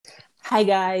Hi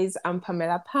guys, I'm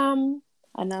Pamela Pam.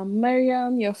 And I'm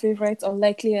Mariam, your favorite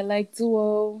Unlikely Alike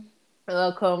duo.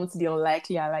 Welcome to the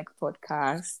Unlikely I Like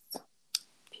podcast.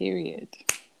 Period.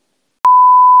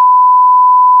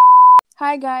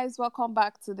 Hi guys, welcome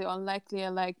back to the Unlikely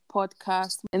Alike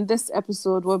podcast. In this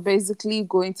episode, we're basically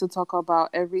going to talk about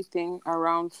everything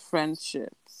around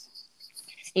friendships.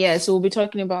 Yeah, so we'll be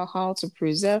talking about how to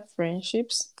preserve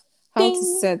friendships, how to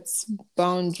set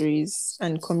boundaries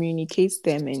and communicate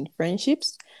them in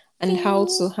friendships, and how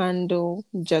to handle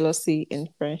jealousy in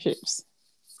friendships.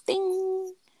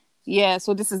 Ding. Yeah,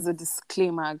 so this is a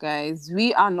disclaimer, guys.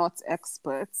 We are not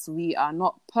experts. We are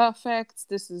not perfect.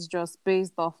 This is just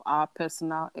based off our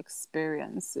personal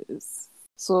experiences.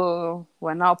 So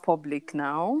we're now public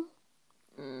now.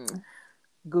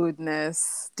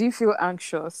 Goodness. Do you feel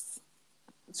anxious?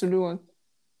 To do what?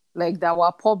 Like that we're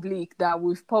public, that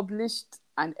we've published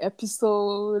an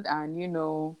episode and,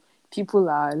 people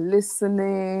are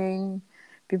listening.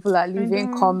 People are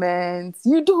leaving comments.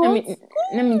 You don't?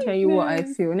 Let me tell you what I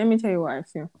feel.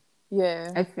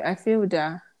 Yeah. I feel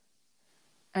that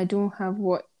I don't have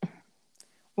what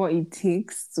it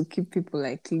takes to keep people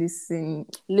like listening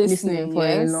for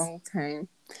a long time.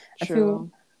 True. I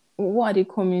feel, what are they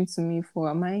coming to me for?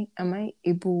 Am I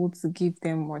able to give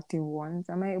them what they want?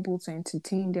 Am I able to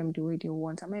entertain them the way they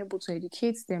want? Am I able to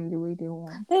educate them the way they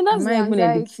want? Then that's the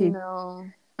anxiety now.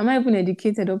 Am I even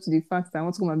educated up to the fact that I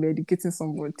want to come and be educating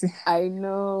somebody? I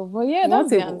know, but yeah,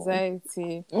 that's the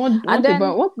anxiety. What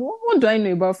do I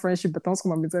know about friendship that I want to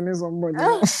come and be telling somebody?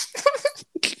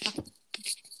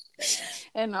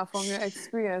 And now, from your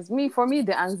experience, for me,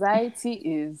 the anxiety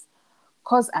is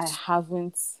because I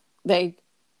haven't,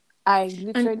 I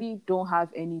literally don't have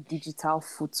any digital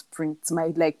footprint,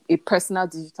 a personal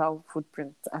digital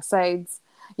footprint. Aside,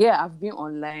 I've been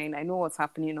online. I know what's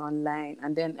happening online,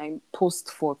 and then I post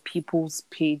for people's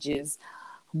pages,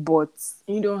 but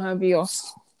you don't have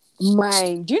yours.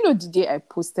 Mine. Do you know the day I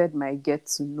posted my Get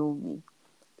to Know Me?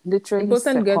 Literally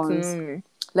seconds. Get to Know Me.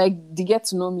 Like the Get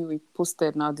to Know Me we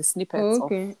posted now, the snippets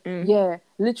of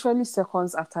literally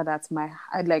seconds after that,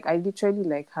 I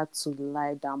literally had to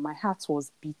lie down. My heart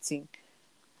was beating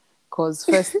because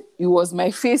first it was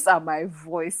my face and my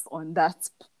voice on that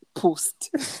post.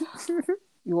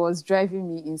 It was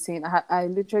driving me insane. I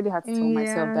literally had to tell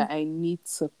myself that I need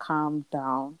to calm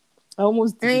down. I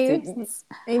almost deleted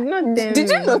it. Did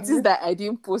you notice that I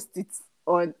didn't post it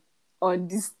on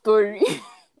the story?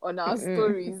 On our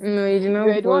stories. No, you did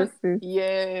not post it.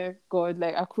 Yeah, God,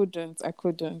 I couldn't.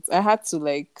 I had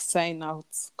to sign out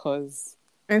because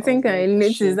I think I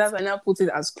noticed that when I put it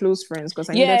as close friends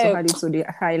because I needed to add it to the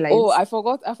highlights. Oh, I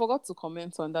forgot to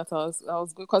comment on that. I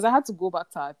was good because I had to go back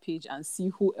to our page and see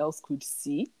who else could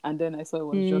see, and then I saw it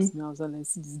was just me. I was like,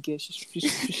 see this girl,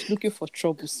 she's looking for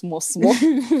trouble, small.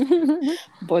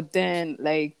 But then,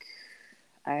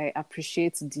 I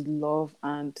appreciate the love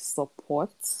and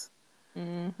support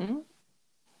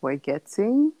we're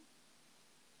getting.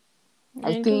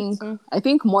 I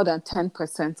think more than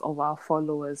 10% of our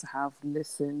followers have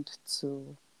listened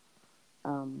to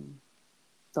the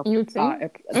last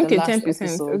 10%.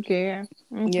 episode. Okay,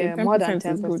 yeah, more than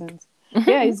 10%.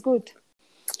 Yeah, it's good.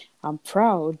 I'm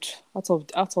proud out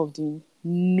of the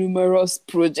numerous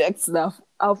projects that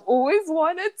I've always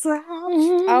wanted to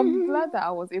have. I'm glad that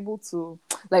I was able to,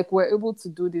 we're able to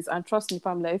do this. And trust me,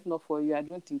 Pamela, if not for you, I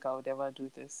don't think I would ever do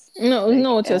this. No,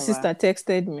 what your sister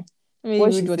texted me. Let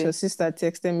me read what your sister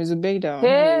texted me. Zubeida.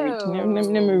 Let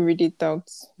me read it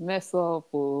out. Mess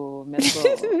up.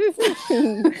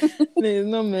 There's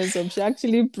no mess up. She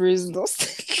actually praised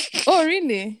us. Oh,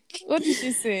 really? What did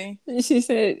she say? She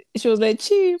said, she was like,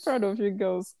 "Chi, proud of you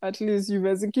girls. At least you've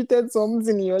executed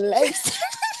something in your lives."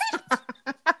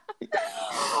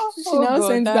 She now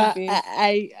sent that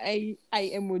I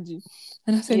emoji.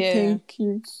 And I said, thank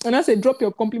you. And I said, drop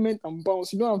your compliment and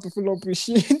bounce. You don't have to follow up with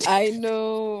shit. I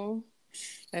know.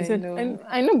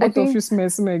 I know both of you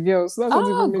smell girls. So that's what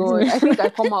even makes me. I think I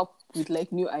come up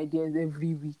with new ideas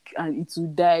every week and it will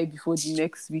die before the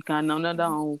next week and another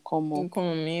one will come up.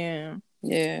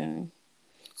 Yeah.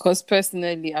 Because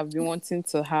personally, I've been wanting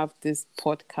to have this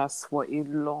podcast for a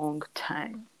long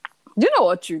time. Do you know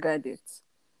what triggered it?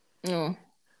 No.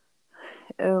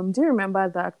 Do you remember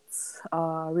that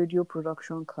radio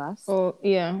production class? Oh,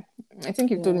 yeah. I think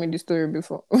you've told me the story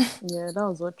before. Yeah, that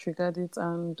was what triggered it.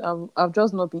 And I've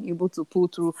just not been able to pull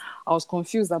through. I was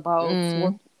confused about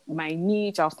what my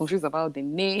niche. I was confused about the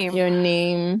name. Your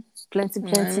name. Plenty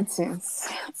things.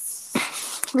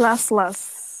 Last.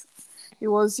 It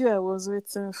was you I was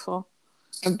waiting for.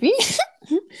 Abi?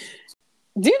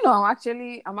 Do you know,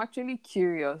 I'm actually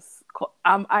curious.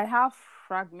 I have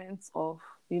fragments of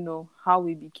how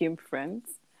we became friends.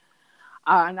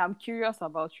 And I'm curious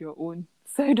about your own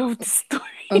side of the story.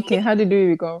 Okay, how did we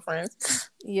become friends?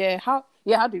 How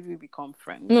did we become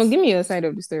friends? No, give me your side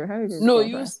of the story. How did we become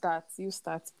friends? You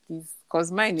start, please.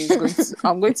 Because mine is going to,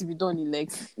 I'm going to be done in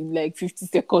like 50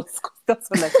 seconds. That's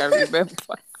all I can remember.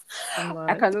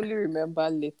 I can only remember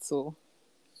little.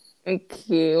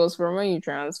 Okay, it was from when you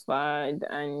transferred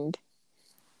and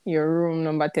your room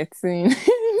number 13.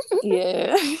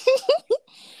 Yeah.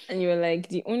 And you were like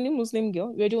the only Muslim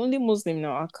girl. You're the only Muslim in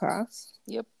our class.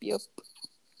 Yep.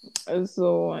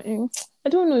 So I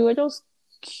don't know. You were just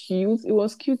cute. It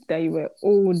was cute that you were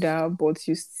older, but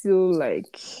you still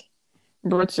like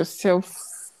brought yourself,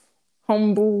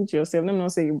 humbled yourself. Let me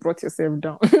not say you brought yourself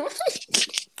down.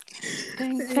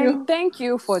 Thank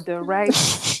you for the right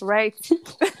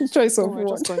choice of word.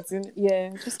 Just continue.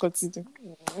 Yeah, just continue.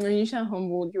 When you were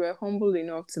humbled, you were humble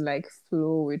enough to like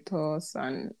flow with us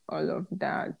and all of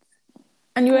that.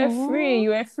 And you were free.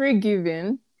 You were free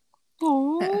giving.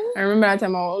 I remember that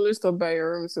time I would always stop by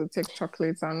your room to take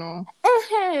chocolates and all.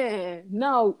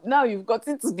 Now you've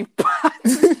gotten to the part.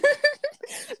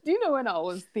 Do you know when I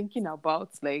was thinking about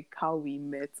like how we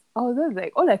met? I was just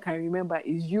like, all I can remember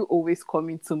is you always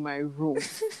coming to my room.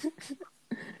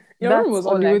 Your room was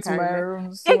on the way to my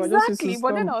room. So exactly.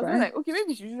 But then I was like, okay,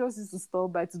 maybe she just used to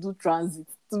stop by to do transit,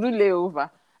 to do layover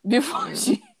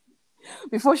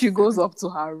before she goes up to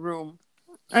her room.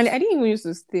 And I didn't even used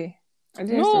to stay. It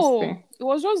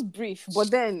was just brief.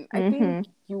 But then I think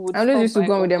you would. I always used to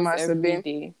go with them every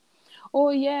day.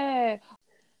 Oh yeah.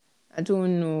 I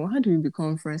don't know. How do we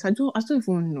become friends? I don't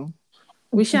even know.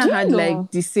 We had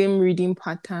like the same reading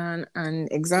pattern and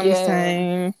exam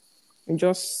time. We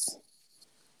just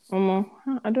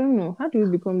I don't know. How do we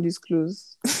become this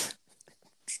close?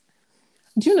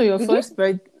 Do you know your first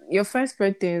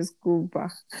birthday in school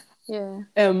back? Yeah.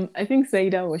 I think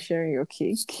Saida was sharing your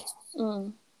cake.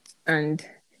 And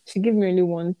she gave me only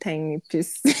one tiny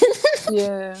piece.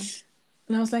 Yeah.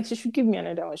 And I was like, she should give me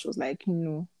another one. She was like,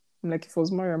 no. I'm like, if it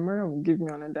was Maria would give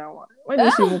me another one. Why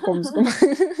didn't she even come?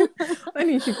 Why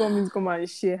didn't she come and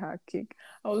share her cake?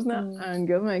 I was not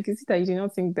angry. I'm like, is it that you did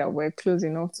not think that we're close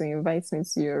enough to invite me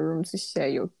to your room to share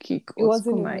your cake or to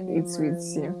come and eat with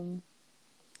you?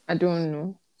 I don't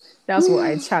know. That's what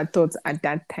I thought at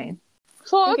that time.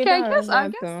 So okay,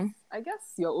 I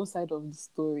guess your own side of the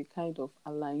story kind of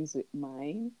aligns with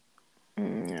mine.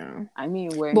 Yeah. I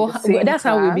mean, that's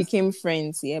how we became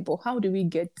friends, yeah. But how do we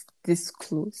get this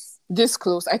close? This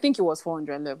close? I think it was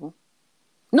 400 level.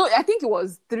 No, I think it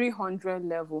was 300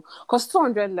 level. Because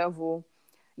 200 level,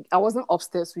 I wasn't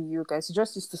upstairs with you guys. You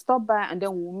just used to stop by and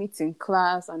then we'll meet in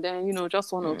class and then,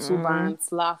 just one or two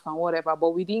bands, laugh and whatever.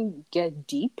 But we didn't get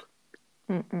deep.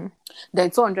 Then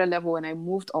 200 level, when I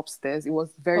moved upstairs, it was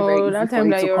very, very easy for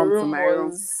you to come to my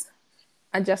room.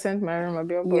 Adjacent my room.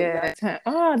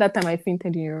 That time I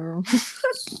fainted in your room.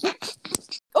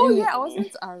 I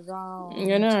wasn't around.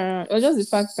 You're not around. It was just the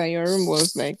fact that your room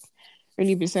was like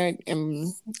really beside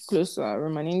close to our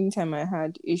room, and anytime I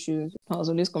had issues, I was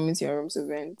always coming to your room's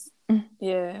events.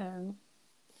 Yeah,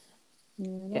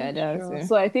 that's it.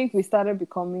 So I think we started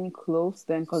becoming close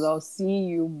then because I was seeing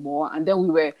you more, and then we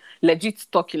were legit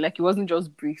talking. Like it wasn't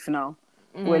just brief now.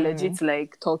 We're legit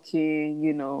like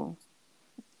talking,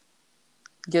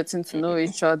 getting to know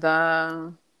each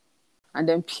other. And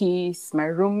then Peace, my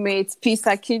roommate, Peace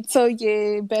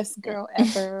Akintoye, best girl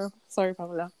ever. Sorry,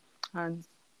 Pamela. And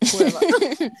whoever.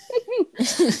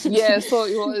 So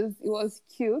it was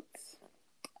cute.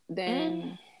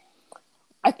 Then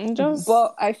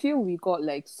but I feel we got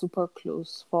like super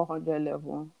close, 400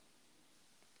 level.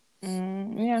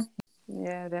 Yeah.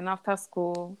 Yeah, then after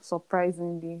school,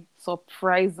 surprisingly,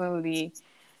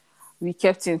 we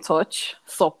kept in touch.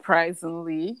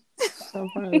 Surprisingly.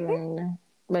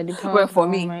 By the power for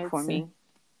me. For me.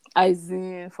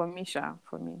 Then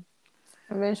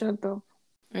shut up.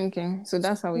 Okay, so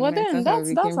that's how we met. Then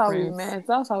that's how we met.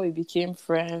 That's how we became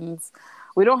friends.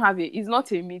 We don't have it. It's not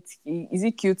a meet. Is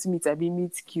it cute meet? I mean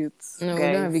meet cute. No, guys.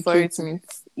 We don't have a cute meet.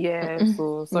 Yeah,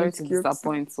 so sorry to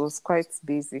disappoint. So it's quite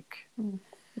basic.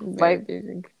 Very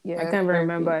basic. Yeah, I can't even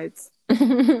remember it.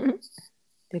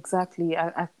 Exactly.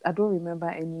 I don't remember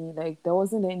any, like, there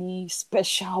wasn't any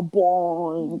special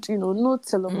bond, no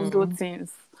Telemundo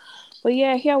things. But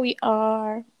yeah, here we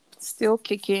are, still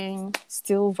kicking,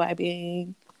 still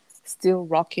vibing, still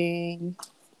rocking.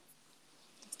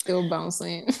 Still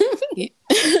bouncing.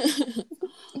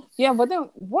 Yeah, but then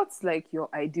what's like your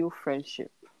ideal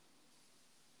friendship?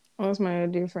 What's my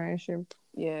ideal friendship?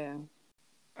 Yeah.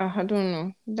 I don't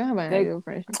know. Don't have an ideal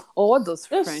friendship. Or what does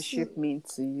friendship mean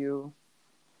to you?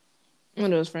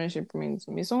 What does friendship mean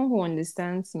to me? Someone who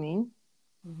understands me.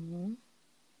 Mm-hmm.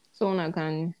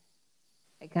 Someone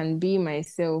I can be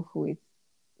myself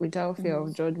without fear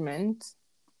of judgment.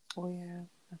 Oh yeah,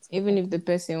 that's Even if important. the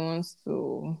person wants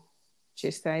to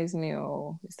chastise me,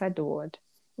 or is that the word?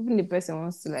 Even the person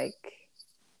wants to like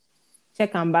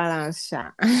check and balance,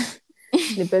 sha.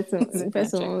 The person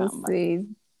Check won't and back. say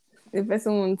the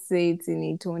person won't say it in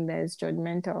a tone that is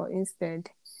judgmental. Instead,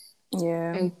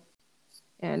 Yeah.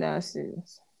 and that's it.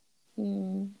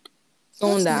 Mm.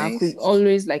 Someone That's that I could nice.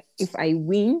 always like. If I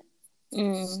win,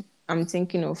 Mm. I'm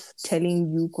thinking of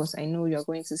telling you because I know you're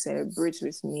going to celebrate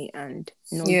with me and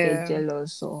not get Yeah.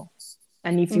 jealous. Or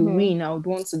and if you Mm-hmm. win, I would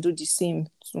want to do the same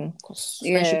too because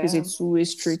friendship is a Yeah. two-way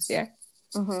street. Yeah.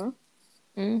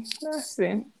 Mm-hmm. That's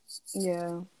it.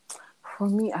 Yeah. For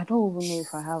me, I don't even know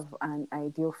if I have an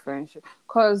ideal friendship.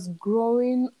 Because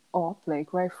growing up,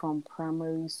 like right from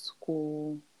primary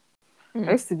school,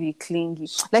 I used to be clingy.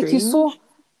 Like you saw,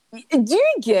 Strange. do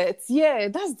you get? Yeah,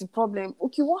 that's the problem.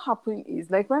 Okay, what happened is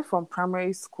like right from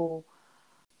primary school,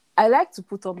 I like to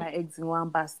put all my eggs in one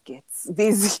basket,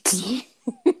 basically.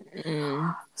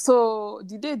 Mm. So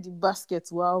the day the basket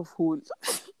will have hole,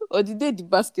 or the day the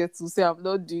basket will say I'm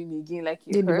not doing again, like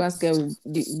it Then the basket hurts.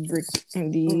 will break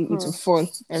and it will Mm-hmm. fall.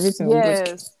 Everything will break.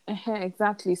 Yes,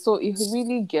 exactly. So it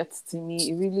really gets to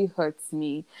me. It really hurts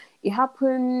me. It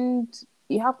happened.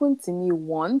 It happened to me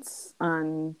once,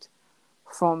 and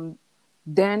from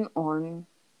then on,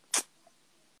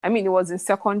 I mean, it was in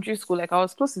secondary school. Like I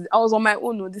was close to, I was on my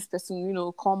own. No, this person,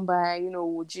 come by,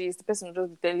 geez, the person will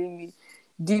just be telling me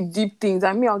deep, deep things.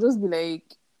 I mean, I'll just be like,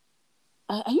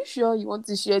 are you sure you want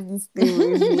to share this thing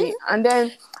with me? And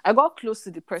then I got close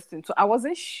to the person. So I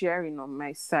wasn't sharing on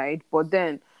my side, but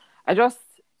then I just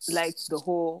liked the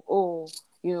whole,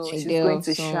 she's Idea going of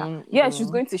to shower. someone. Yeah, she's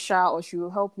going to shower, or she will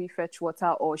help me fetch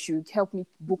water, or she will help me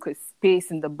book a space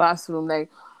in the bathroom. Like,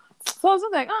 so I was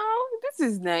just like, oh, this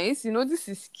is nice. This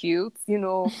is cute.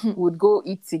 We'd go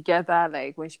eat together,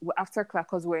 like after class,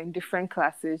 because we're in different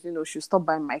classes. She'll stop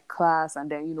by my class, and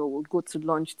then we'll go to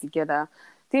lunch together,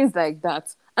 things like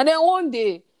that. And then one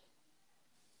day,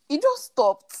 it just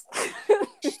stopped.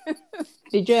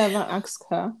 Did you ever ask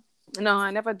her No,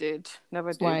 I never did.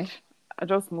 Never did. why? I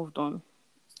just moved on.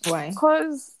 Why?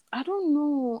 Cause I don't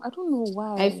know. I don't know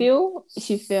I why. feel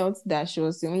she felt that she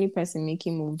was the only person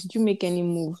making move. Did you make any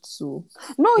move to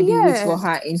No, maybe wait for yeah.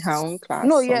 her in her own class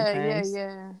No, yeah, yeah, sometimes?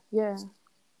 yeah, yeah, So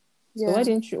why yeah.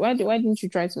 didn't you why didn't you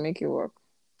try to make it work?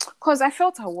 Because I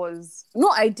felt I was. No,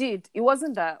 I did. It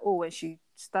wasn't that, when she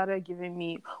started giving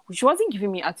me. She wasn't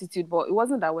giving me attitude, but it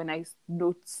wasn't that when I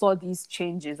saw these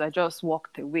changes, I just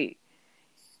walked away.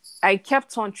 I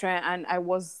kept on trying, and I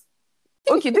was.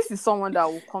 Okay, this is someone that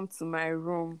will come to my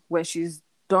room when she's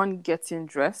done getting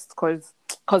dressed,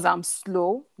 because I'm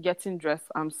slow getting dressed.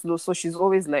 I'm slow, so she's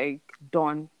always like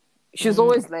done. She's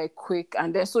always like quick,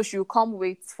 and then so she'll come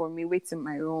wait for me, wait in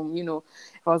my room.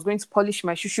 If I was going to polish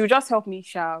my shoe, she'll just help me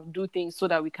do things so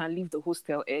that we can leave the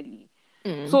hostel early.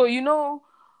 Mm. So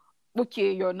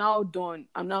okay, you're now done.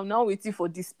 I'm now waiting for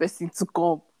this person to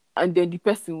come, and then the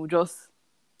person will just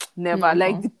never, No.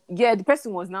 like, the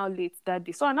person was now late that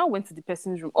day. So I now went to the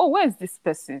person's room. Oh, where is this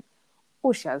person?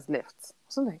 Oh, she has left.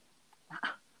 So like,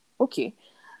 okay,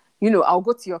 I'll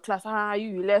go to your class.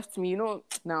 You left me,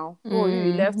 now. Oh,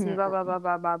 you left me, blah, blah, blah,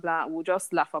 blah, blah, blah. We'll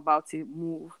just laugh about it,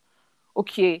 move.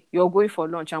 Okay, you're going for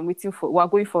lunch. We're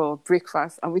going for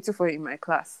breakfast. I'm waiting for you in my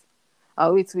class.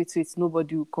 I'll wait.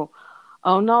 Nobody will come.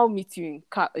 I'll now meet you in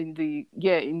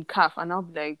CAF, and I'll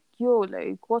be like, yo,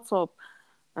 like, what's up?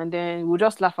 And then we'll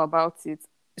just laugh about it.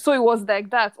 So it was like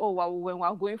that. Oh, well, when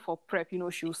we're going for prep,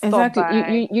 she'll stop Exactly.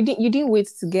 by. You didn't wait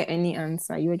to get any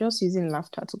answer. You were just using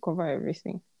laughter to cover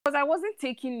everything. Because I wasn't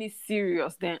taking it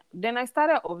serious then. Then I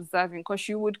started observing, because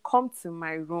she would come to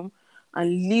my room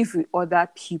and live with other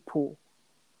people.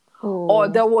 Or Oh.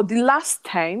 there was the last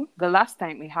time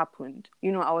it happened,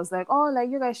 I was like, oh, like,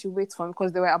 you guys should wait for me,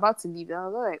 because they were about to leave. And I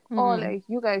was like, oh, like,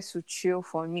 you guys should chill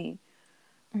for me.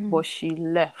 But she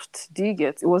left. Do you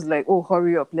get? It was like, oh,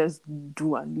 hurry up, let's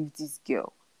do and leave this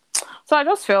girl. So I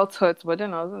just felt hurt, but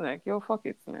then I was like, yo, fuck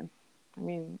it, man. I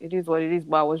mean, it is what it is,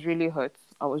 but I was really hurt.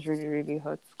 I was really, really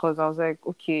hurt, because I was like,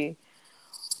 okay,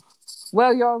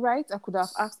 well, you're right. I could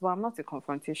have asked, but I'm not a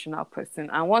confrontational person.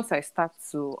 And once I start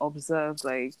to observe,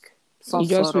 like, some You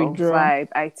just sort of withdraw. vibe,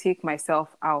 I take myself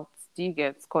out. Do you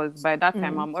get? Because by that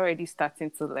time, I'm already starting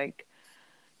to, like,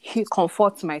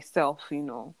 comfort myself,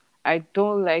 I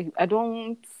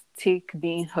don't take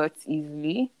being hurt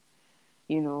easily.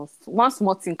 One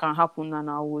small thing can happen, and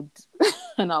I would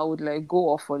and I would like go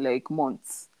off for like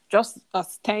months, just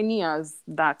as tiny as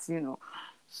that.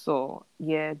 So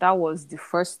yeah, that was the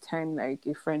first time like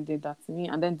a friend did that to me.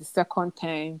 And then the second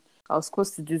time I was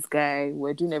close to this guy.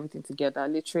 We're doing everything together.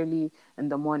 Literally in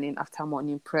the morning, after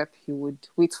morning prep, he would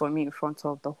wait for me in front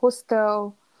of the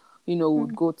hostel. You know,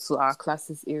 we'd go to our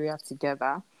classes area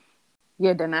together.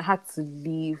 Yeah, then I had to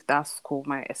leave that school,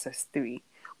 my SS3.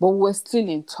 But we're still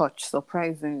in touch,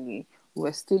 surprisingly.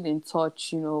 We're still in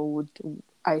touch, you know.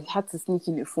 I had to sneak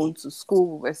in a phone to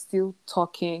school. We were still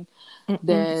talking.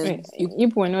 Then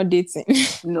you were not dating.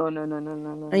 No.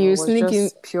 And you It was sneaking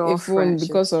just pure a phone friendship.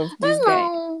 because of this guy.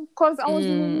 No, because I was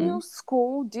in a new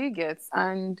school, do you get?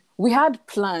 And we had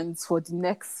plans for the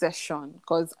next session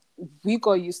because we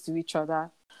got used to each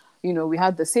other. You know, we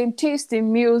had the same taste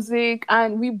in music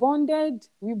and we bonded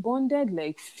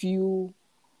like few.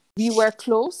 We were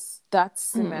close that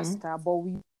semester, but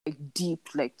we were like deep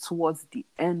like towards the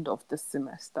end of the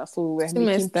semester. So we were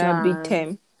making plans.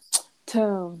 Big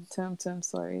term,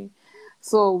 sorry.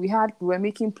 So we were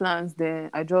making plans then.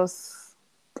 I just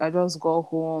got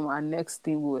home and next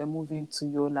thing we were moving to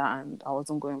Yola and I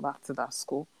wasn't going back to that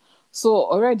school. So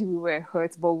already we were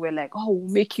hurt, but we were like, oh,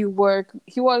 we'll make you work.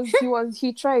 He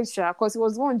tried, because he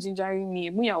was the one gingering me.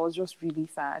 Me, I was just really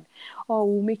sad. Oh,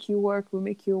 we'll make you work.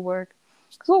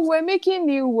 So we're making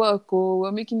new work.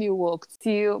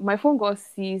 Till my phone got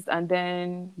seized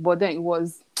but then it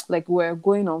was like we're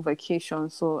going on vacation.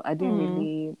 So it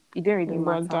didn't really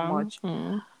matter much.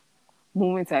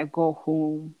 Moment I got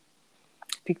home,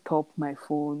 picked up my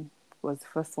phone, was the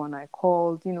first one I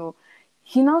called, you know.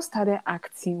 He now started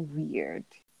acting weird.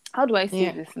 How do I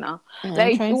say this now?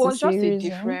 Like, it was just a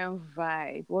different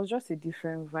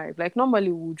vibe. Like,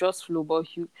 normally we'll just flow, but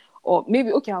or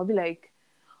maybe, okay, I'll be like,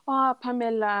 oh,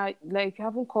 Pamela, like, you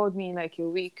haven't called me in like a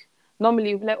week.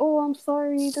 Normally, you'll be like, oh, I'm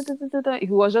sorry. He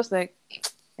was just like,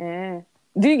 do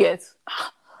you get?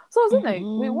 So I was like,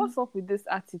 wait, what's up with this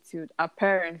attitude?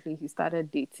 Apparently, he started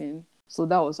dating. So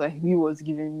that was why he was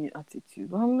giving me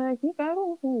attitude. But I'm like, I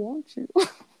don't want you.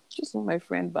 Just want my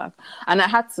friend back. And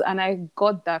I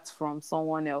got that from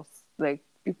someone else. Like,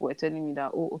 people were telling me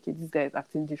that, oh, okay, this guy is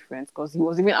acting different. Because he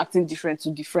was even acting different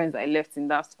to the friends I left in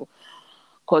that school.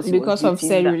 Because of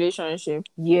said relationship.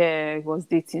 Yeah, he was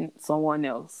dating someone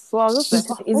else. So I was just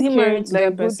like, is he married to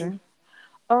that person?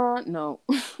 No.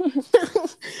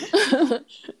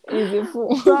 He's a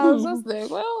fool. So I was just like,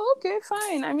 well, okay,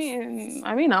 fine. I mean,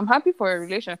 I'm happy for a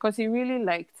relation because he really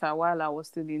liked her while I was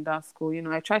still in that school. You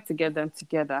know, I tried to get them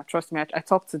together. Trust me, I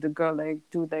talked to the girl like,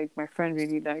 dude, like my friend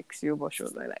really likes you, but she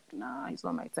was like, nah, he's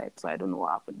not my type. So I don't know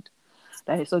what happened.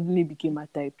 That he suddenly became my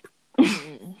type.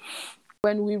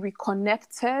 When we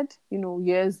reconnected, you know,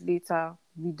 years later,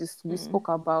 we spoke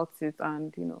about it,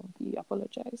 and you know, he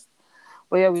apologized.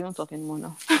 But yeah, we don't talk anymore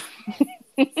now.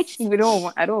 I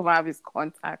don't even have his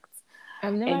contact.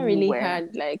 I've never really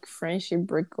had like friendship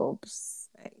breakups.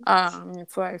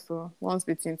 Twice. So once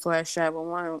between twice shy, but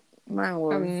mine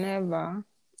was. I've never.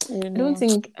 You know,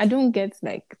 I don't get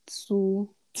like too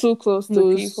close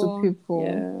to people.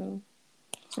 Yeah.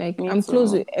 Like I'm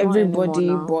close with everybody,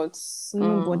 but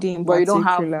nobody in particular. But you don't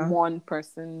have one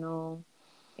person, no.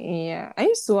 Yeah, I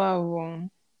used to have one,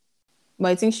 but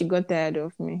I think she got tired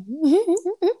of me.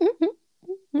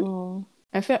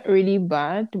 I felt really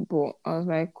bad, but I was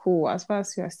like, cool. As far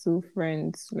as we are still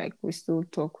friends, like we still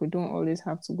talk. We don't always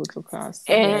have to go to class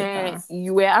together.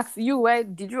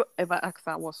 Did you ever ask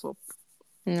her what's up?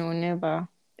 No, never.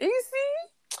 You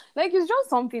see, like it's just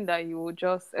something that you would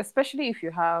just, especially if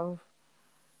you have.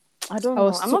 I don't know.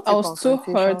 I was too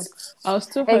hurt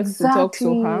to talk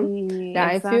to her. That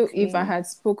I feel if I had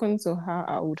spoken to her,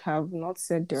 I would have not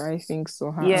said the right things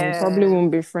to her. Yeah. And we probably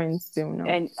won't be friends still now.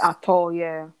 And at all,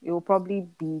 yeah. It will probably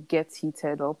get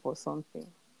heated up or something.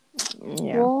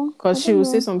 Yeah. Because she will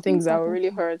say some things that will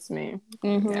really hurt me.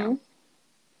 Mm-hmm. Yeah.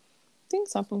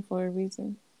 Things happen for a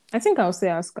reason. I think I'll say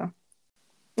ask her.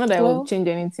 Not that it will change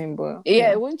anything, but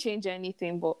it won't change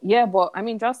anything. But yeah, but I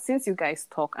mean, just since you guys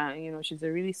talk, and you know, she's a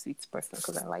really sweet person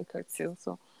because I like her too.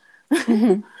 So,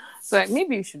 so like,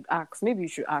 maybe you should ask.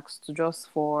 To just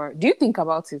for. Do you think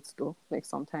about it though? Like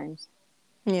sometimes.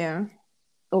 Yeah.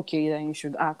 Okay, then you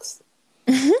should ask.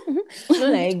 Not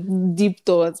like deep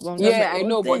thoughts. But yeah, I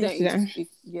know, but then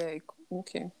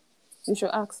okay. You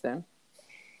should ask them.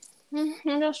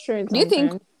 That's true. Do you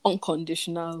think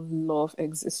unconditional love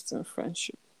exists in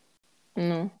friendship?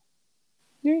 No.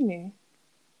 Really?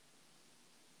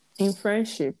 In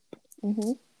friendship?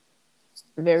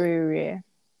 Very rare.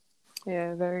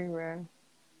 Yeah, very rare.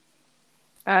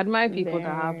 I admire people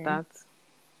that have that.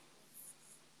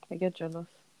 I get jealous.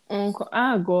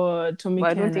 God, Tommy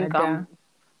but I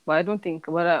don't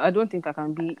think I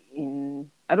can be in.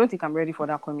 I don't think I'm ready for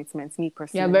that commitment, me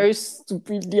personally. You're very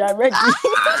stupid. You're ready.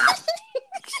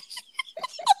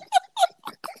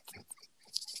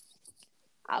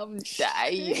 I'm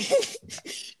dying.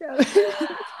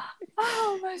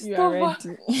 Oh, my You are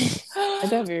ready. I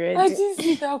don't be ready. I didn't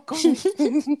see that coming.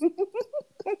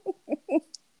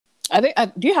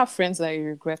 Do you have friends that you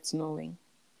regret knowing?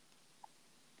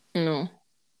 No.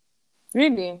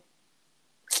 Really?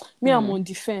 Me, I'm on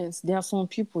defense. There are some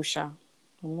people, I'm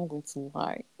not going to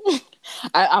lie.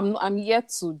 I'm yet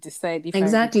to decide if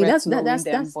exactly. I regret knowing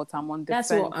them, but I'm on defense.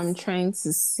 That's what I'm trying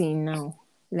to see now.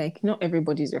 Like, not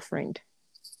everybody's your friend.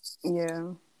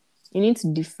 Yeah. You need to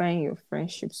define your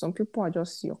friendship. Some people are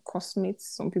just your classmates.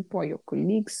 Some people are your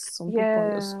colleagues. Some people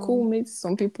are your schoolmates.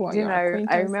 Some people are your acquaintances.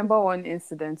 I remember one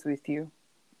incident with you.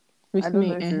 I don't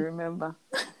know if you remember.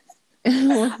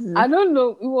 I don't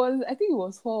know. I think it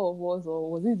was 4 of us, or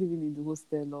was it even in the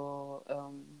hostel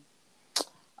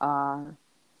or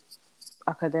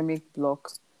academic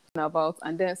block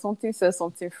and then something said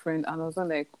something friend, and I was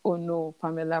like, oh no,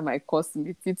 Pamela, my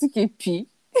classmate, you took a pee.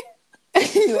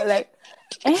 You were like,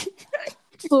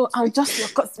 so I'm just your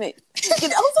classmate.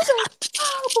 And I was like,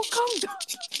 but calm down.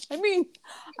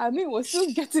 I mean, we're still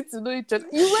getting to know each other.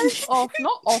 You went off,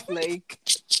 not off like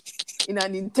in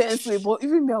an intense way, but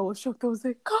even me, I was shocked. I was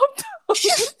like, calm down.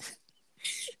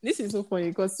 This is so funny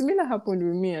because similar happened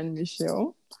with me and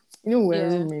Michelle. You know, we're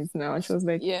roommates now. She was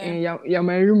like, you're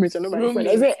my roommate, you're not my friend.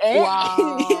 I said,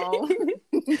 wow.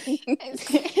 I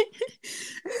said,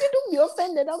 don't be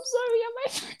offended. I'm sorry, you're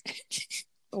my friend.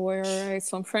 Whereas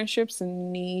some friendships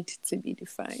need to be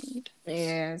defined.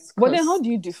 Yes. But then how do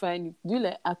you define it? Do you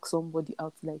like ask somebody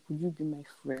out, like, would you be my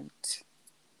friend?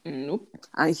 Nope.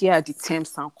 And here are the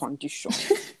terms and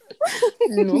conditions.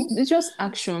 No, it's just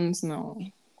actions now.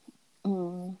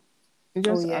 It's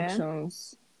just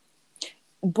actions.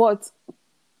 But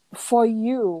for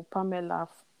you, Pamela,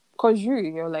 because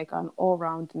you're like an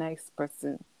all-round nice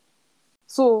person.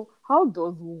 So how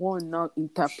does one now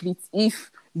interpret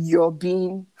if you're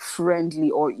being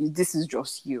friendly or if this is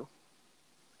just you?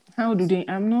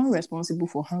 I'm not responsible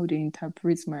for how they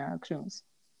interpret my actions.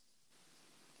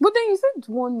 But then you said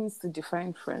one needs to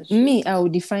define friendship. Me, I will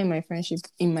define my friendship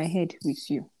in my head with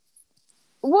you.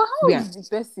 Well, how is the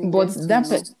person? But that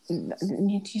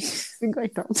figure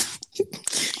it out.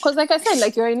 Because like I said,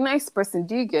 like, you're a nice person.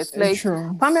 Do you get? Like,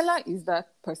 sure. Pamela is that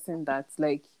person that,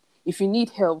 like, if you need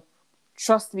help,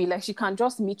 trust me, like, she can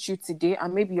just meet you today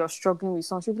and maybe you're struggling with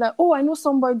something. She'll be like, oh, I know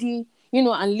somebody,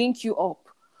 and link you up.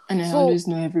 And I always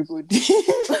know everybody.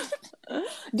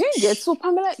 Do you get? So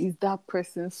Pamela is that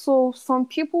person. So some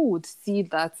people would see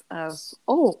that as,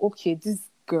 oh, okay, this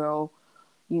girl,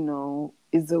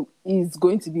 is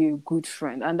going to be a good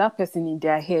friend. And that person in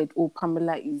their head, oh,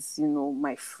 Pamela is,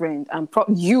 my friend. And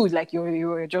you, like, you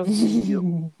were just being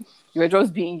you. You were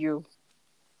just being you.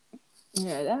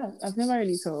 Yeah, I've never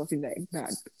really thought of it like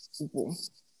that.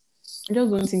 I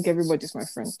just don't think everybody's my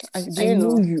friend. I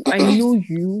know you,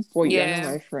 but you're not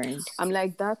my friend. I'm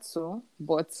like that, so,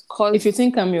 but cause if you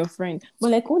think I'm your friend,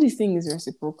 but like all these things is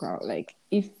reciprocal. Like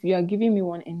if you are giving me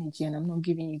one energy and I'm not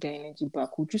giving you the energy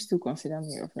back, would you still consider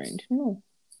me your friend? No.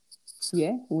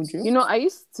 Yeah, would you? I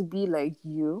used to be like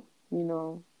you.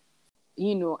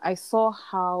 I saw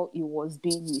how it was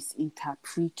being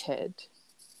misinterpreted.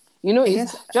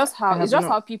 It's just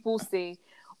how people say,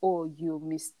 oh,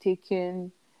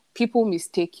 people will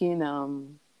mistake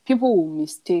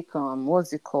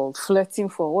what's it called, flirting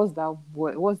for, what's that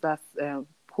word, what's that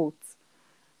quote,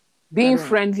 being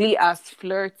friendly as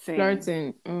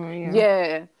flirting.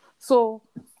 Yeah. So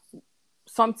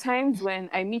sometimes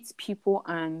when I meet people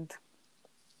and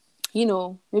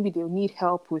maybe they'll need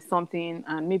help with something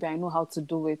and maybe I know how to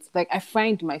do it, like I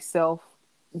find myself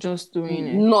just doing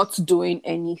it, not doing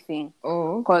anything.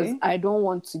 Oh, because I don't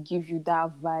want to give you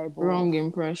that vibe, wrong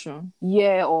impression.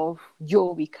 Yeah, of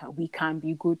we can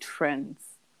be good friends.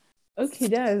 Okay,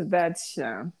 that.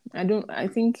 I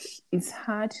think it's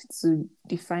hard to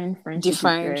define friendship.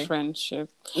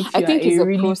 If I think it's a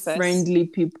really process. Friendly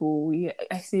people. Yeah,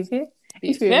 I say, hey,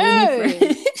 if you're really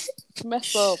friendly,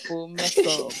 mess up.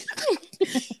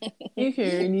 If you're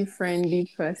a really friendly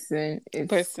person,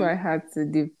 it's quite hard to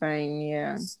define.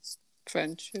 Yeah,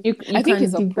 friendship. I think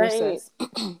it's a process.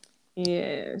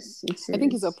 Yes, I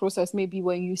think it's a process. Maybe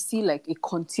when you see like a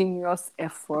continuous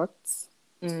effort.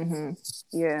 Mm-hmm.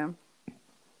 Yeah,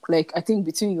 like I think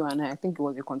between you and I think it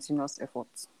was a continuous effort.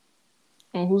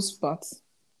 On whose part?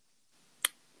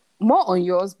 More on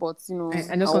yours, but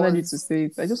I just wanted you to say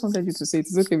it.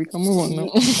 It's okay. We can move on now.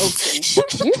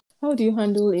 Okay. How do you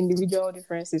handle individual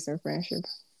differences in friendship?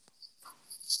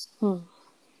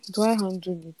 do I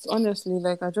handle it? Honestly,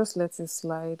 like, I just let it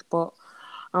slide. But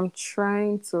I'm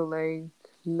trying to, like,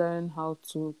 learn how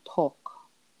to talk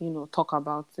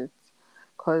about it.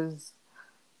 Because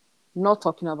not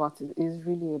talking about it is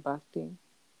really a bad thing.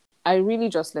 I really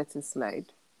just let it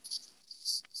slide.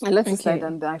 I let it slide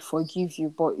and I forgive you,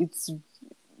 but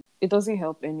it doesn't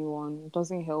help anyone. It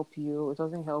doesn't help you. It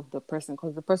doesn't help the person,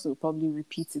 because the person will probably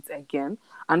repeat it again.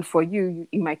 And for you,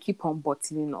 it might keep on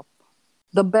bottling up.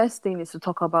 The best thing is to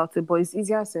talk about it, but it's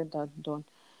easier said than done.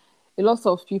 A lot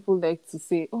of people like to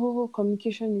say, oh,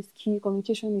 communication is key.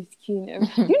 Communication is key in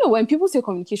every... when people say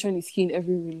communication is key in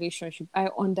every relationship, I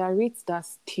underrate that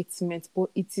statement,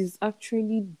 but it is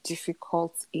actually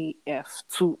difficult AF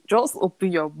to just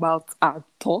open your mouth and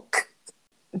talk.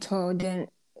 So then,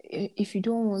 if you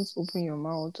don't want to open your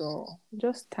mouth, or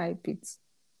just type it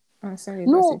and send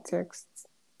it as a text.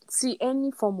 See,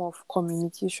 any form of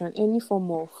communication, any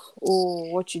form of,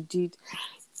 what you did,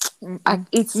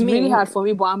 it's really hard for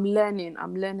me, but I'm learning.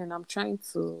 I'm trying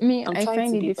to. I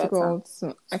find it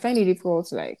difficult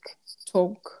to like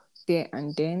talk there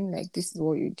and then, like, this is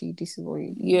what you did, this is what you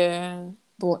did. Yeah.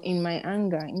 But in my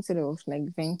anger, instead of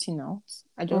like venting out,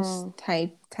 I just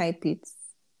type it,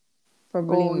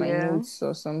 probably in my notes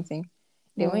or something.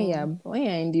 Then when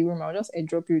you're in the room, I'll just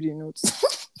drop you the notes.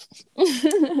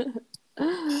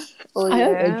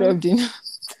 I just dropped the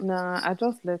notes. Nah, I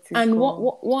just let it and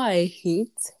go. What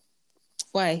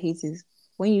I hate is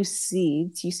when you see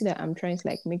it, you see that I'm trying to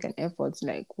like make an effort to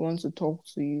like want to talk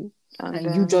to you,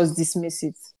 and you just dismiss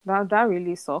it. That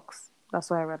really sucks. That's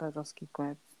why I rather just keep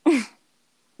quiet.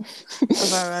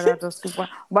 That's why I rather just keep quiet.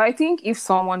 But I think if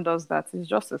someone does that, it's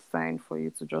just a sign for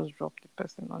you to just drop the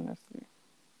person, honestly.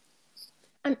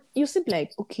 And you see,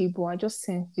 like, okay, but I just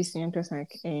sent this young person,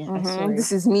 like, I'm sorry.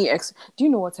 This is me. Do you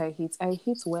know what I hate? I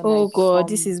hate when God,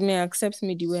 this is me. Accept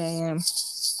me the way I am.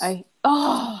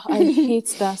 I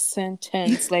hate that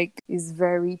sentence. Like, it's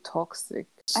very toxic.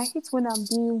 I hate when I'm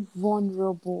being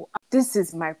vulnerable. This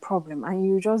is my problem, and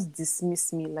you just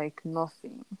dismiss me like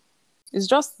nothing. It's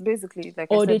just basically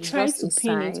like, or they try to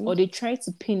pin it, or they try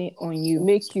to pin it on you,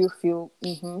 make you feel,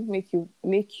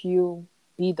 make you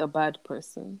be the bad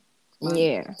person.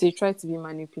 Yeah, they try to be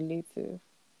manipulative.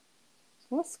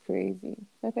 That's crazy.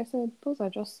 Like I said, those are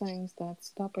just signs that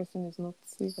person is not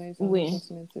just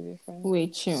meant to be friends.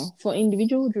 Wait, chill. For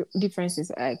individual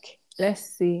differences, like, let's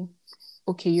say,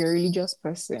 okay, you're a religious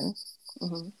person,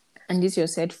 and this your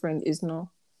said friend is not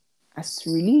as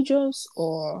religious,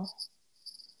 or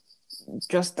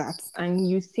just that, and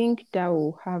you think that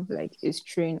will have like a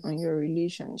strain on your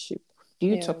relationship. Do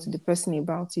you talk to the person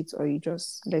about it, or you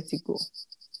just let it go?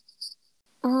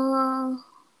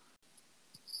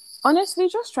 Honestly,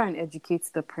 just try and educate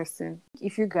the person.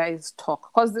 If you guys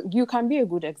talk, because you can be a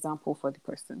good example for the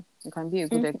person. You can be a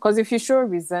good because if you show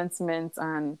resentment,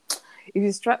 and if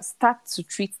you start to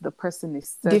treat the person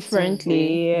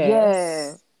differently,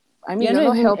 yes. I mean, you're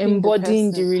not even helping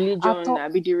embodying the religion,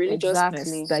 the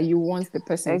religiousness that you want the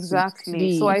person to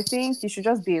be. So I think you should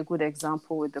just be a good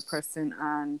example with the person,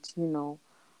 and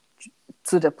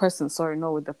to the person,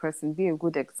 not with the person, be a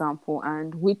good example.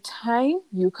 And with time,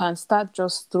 you can start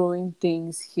just throwing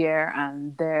things here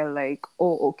and there, like,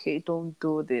 oh, okay, don't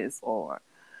do this, or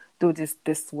do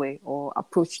this way, or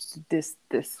approach this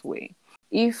way.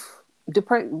 If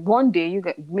one day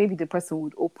maybe the person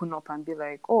would open up and be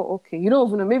like, oh, okay, you don't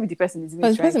even know, maybe the person is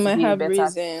even trying to be better. The person might have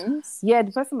reasons. Yeah,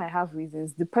 the person might have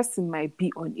reasons. The person might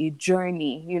be on a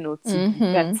journey, to be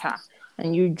better.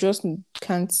 And you just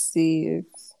can't see it.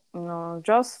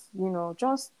 Just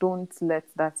don't let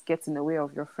that get in the way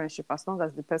of your friendship, as long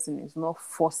as the person is not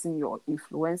forcing you or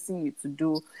influencing you to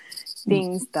do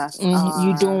things that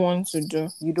you don't want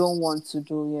to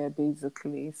do. Yeah,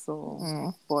 basically.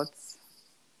 So, but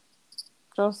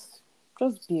just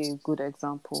be a good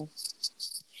example.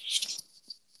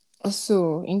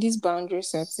 So, in this boundary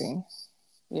setting,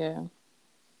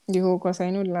 the whole, because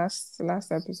I know last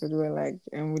episode we were like,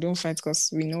 we don't fight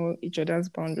because we know each other's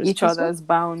boundaries.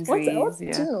 Boundaries. Do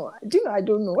you know? I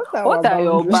don't know. What are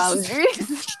your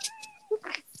boundaries?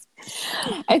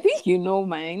 I think you know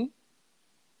mine.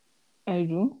 I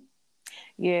do.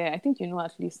 Yeah, I think you know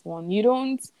at least one. You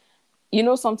don't.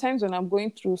 Sometimes when I'm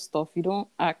going through stuff, you don't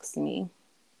ask me.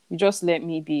 You just let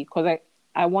me be, because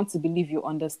I want to believe you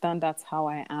understand that's how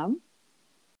I am.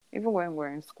 Even when we're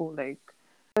in school, like,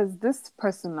 there's this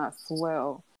person as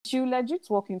well. She'll legit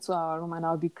walk into our room and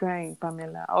I'll be crying,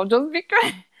 Pamela. I'll just be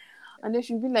crying. And then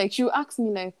she'll be like, she'll ask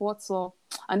me like, what's up?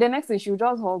 And then next thing she'll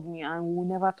just hug me and we'll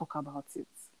never talk about it.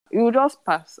 It will just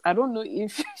pass. I don't know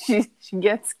if she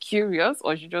gets curious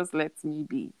or she just lets me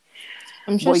be.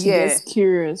 I'm sure she gets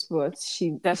curious, but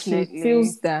she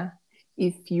feels that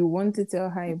if you want to tell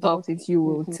her about it, you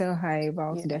will tell her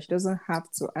about it. That she doesn't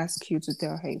have to ask you to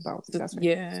tell her about it. That's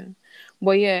right.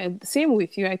 But same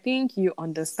with you. I think you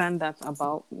understand that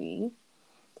about me.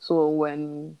 So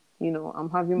when I'm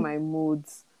having my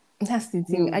moods, that's the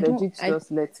thing. I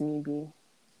just let me be.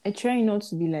 I try not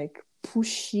to be like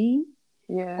pushy.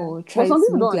 Yeah. Or try to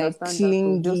look like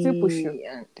clingy. They'll still push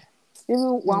you.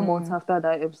 Even 1 month after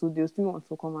that episode, they'll still want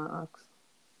to come and ask.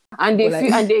 And they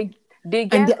feel, and they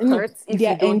get hurt if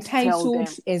you don't tell them.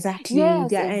 Exactly. Yes,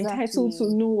 they're entitled to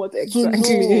know what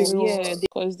exactly.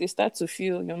 Because they start to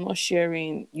feel you're not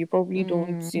sharing. You probably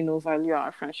don't, value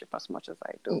our friendship as much as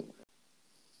I do.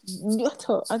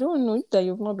 I don't know that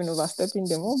you've not been overstepping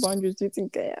them. What boundaries do you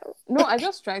think I have? No, I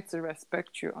just try to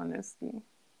respect you, honestly.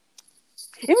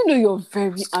 Even though you're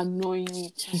very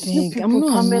annoying.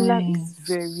 Pamela is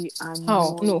very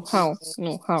annoying. How?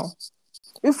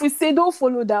 If we say don't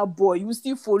follow that boy, you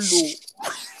still follow.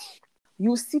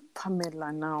 You see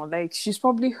Pamela now, like she's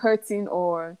probably hurting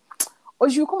or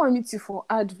she'll come and meet you for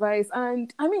advice.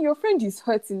 And I mean, your friend is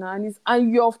hurting now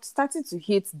and you're starting to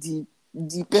hate the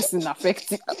person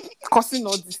affecting, causing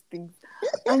all these things.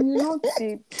 And you not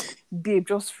say, babe,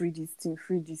 just free this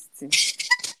thing.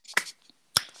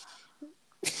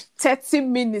 30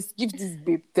 minutes, give this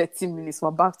babe 30 minutes. We're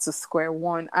back to square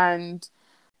one. And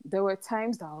there were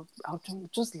times that I'll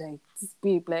just like, this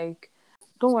babe, like,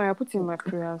 don't worry, I'll put in my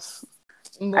prayers.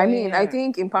 But I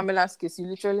think in Pamela's case, you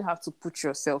literally have to put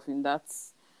yourself in her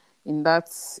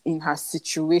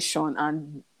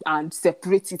situation and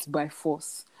separate it by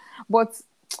force.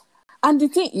 And the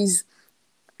thing is,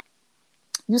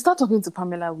 you start talking to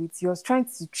Pamela you're trying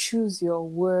to choose your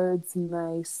words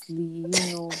nicely,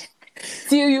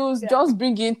 till you just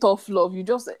bring in tough love. You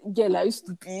just get like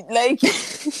stupid, like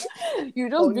you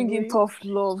just bring in tough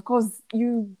love because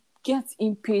you get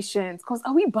impatient. Because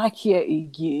are we back here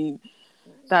again?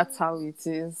 That's how it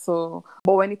is. So,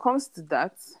 but when it comes to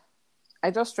that, I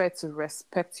just try to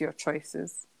respect your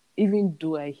choices, even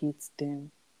though I hate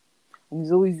them. And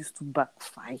it's always used to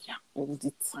backfire all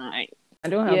the time. I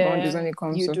don't have boundaries when it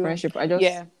comes to friendship. I don't.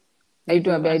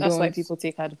 That's why people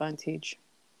take advantage.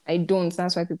 I don't.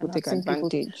 That's why people take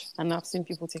advantage. And I've seen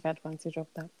people take advantage of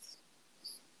that.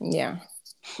 Yeah.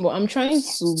 But I'm trying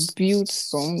to build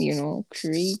some,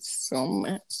 create some.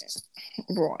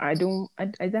 Bro, I don't.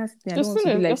 That's the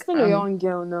thing. You're still a young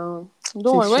girl now.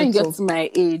 Don't worry, when you get to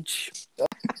my age.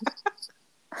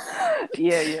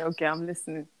 Yeah. Okay, I'm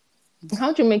listening.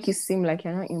 How do you make it seem like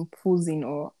you're not imposing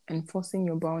or enforcing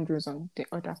your boundaries on the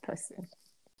other person?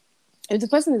 If the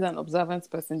person is an observant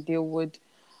person, they would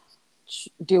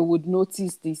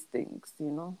notice these things,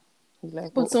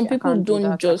 Like, but some people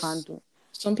don't just.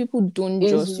 Some people don't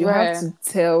just. You have to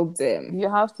tell them. You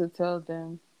have to tell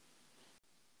them.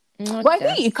 But I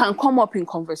think it can come up in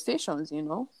conversations,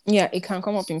 Yeah, it can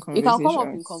come up in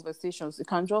conversations. It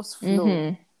can just flow.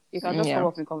 Mm-hmm. It can just come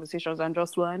up in conversations and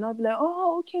just flow. And I'll be like,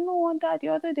 oh, okay, no wonder. The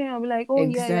other day, I'll be like, oh,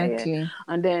 yeah.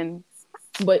 And then...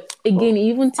 But again, it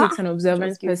even takes an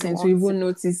observant person to even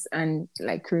notice and,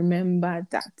 like, remember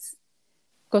that.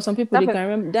 Because some people, they can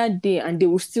remember that day and they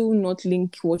will still not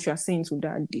link what you're saying to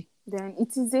that day. Then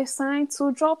it is a sign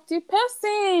to drop the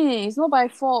person. It's not by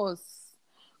force.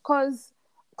 Because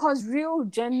real,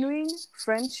 genuine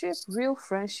friendship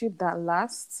that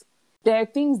lasts, there are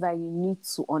things that you need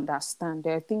to understand.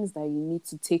 There are things that you need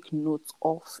to take note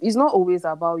of. It's not always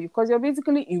about you because you're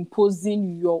basically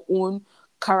imposing your own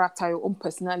character, your own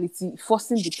personality,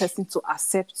 forcing the person to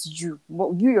accept you.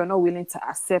 But you're not willing to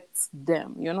accept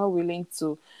them. You're not willing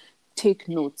to take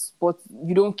notes, but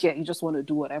you don't care. You just want to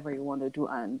do whatever you want to do.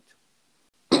 And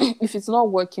if it's not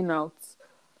working out,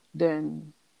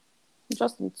 then you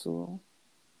just need to,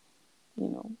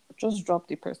 just drop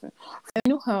the person. I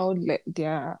know how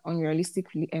there are unrealistic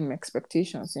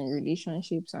expectations in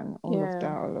relationships and all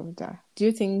of that. Do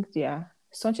you think there are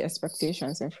such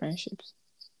expectations in friendships?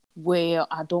 Well,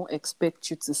 I don't expect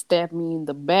you to stab me in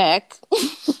the back.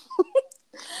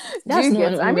 That's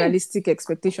not an unrealistic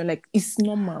expectation. Like, it's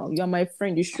normal. You're my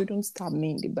friend. You shouldn't stab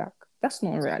me in the back. That's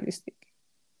not realistic.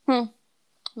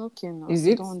 Okay, no. Is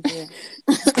it? Don't dare.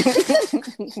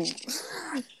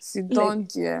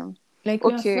 Don't dare. Like,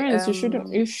 okay, friends,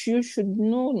 you should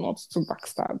know not to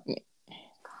backstab me.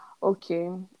 Okay.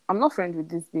 I'm not friends with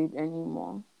this babe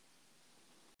anymore.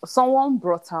 Someone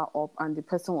brought her up and the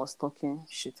person was talking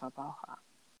shit about her.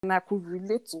 And I could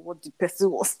relate to what the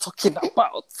person was talking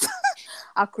about.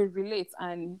 I could relate,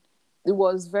 and it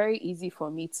was very easy for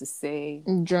me to say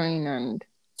join.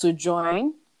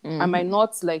 I might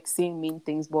not like say mean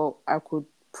things, but I could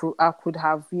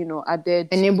added,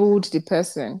 enabled the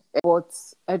person. but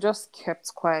I just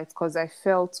kept quiet because I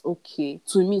felt okay.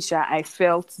 To me, I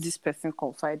felt this person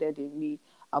confided in me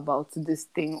about this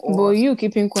thing, But or you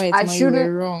keeping quiet, I man, you shouldn't.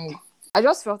 were wrong. I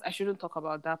just felt I shouldn't talk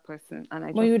about that person, and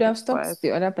I But just you'd have kept stopped quiet.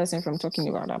 the other person from talking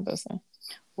about that person.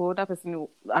 Well, that person,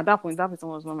 at that point, that person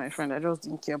was not my friend. I just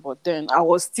didn't care. But then I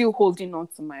was still holding on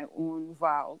to my own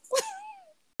vows.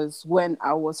 Because when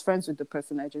I was friends with the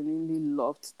person, I genuinely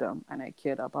loved them and I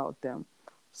cared about them.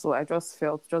 So I just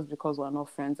felt just because we're not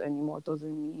friends anymore doesn't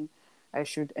mean I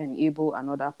should enable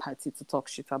another party to talk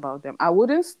shit about them. I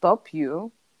wouldn't stop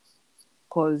you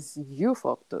because you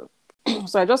fucked up.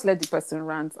 So I just let the person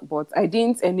rant, but I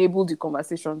didn't enable the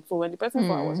conversation. So when the person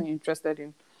thought I wasn't interested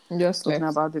in Just talking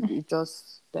left. about it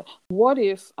just... What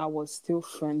if I was still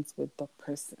friends with the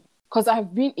person? Because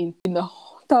I've been in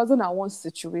 1,001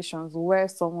 situations where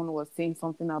someone was saying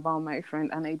something about my friend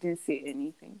and I didn't say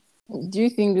anything. Do you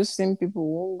think those same people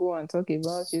won't go and talk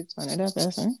about you to another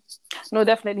person? No,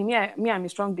 definitely. I'm a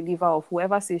strong believer of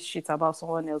whoever says shit about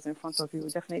someone else in front of you will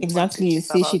definitely exactly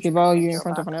say shit about you in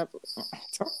front of another person.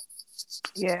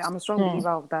 Yeah, I'm a strong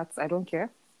believer of that. I don't care.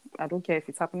 I don't care if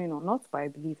it's happening or not, but I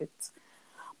believe it.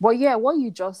 But yeah, what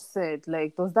you just said,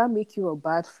 like, does that make you a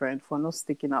bad friend for not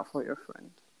sticking up for your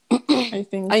friend? I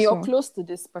think and so. You're close to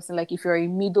this person, like if you're a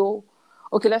middle,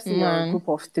 okay, let's say you're a group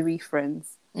of 3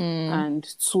 friends and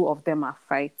 2 of them are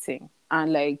fighting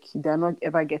and like they're not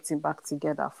ever getting back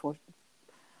together for,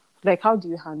 like, how do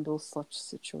you handle such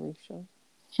situation?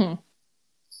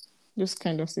 Those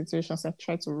kind of situations I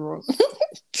try to run.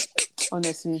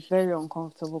 Honestly, it's very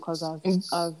uncomfortable because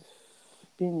I've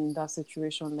been in that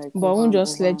situation, like, but I won't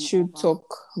just let you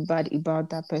talk bad about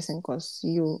that person because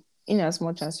you, in as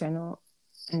much as you're not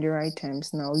in the right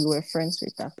terms now, you were friends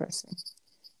with that person.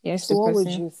 Yes, so what would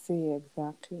you say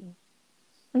exactly?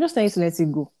 I'm just trying to let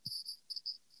it go.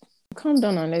 Calm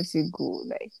down and let it go.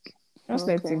 Like, just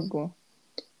let it go.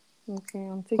 Okay,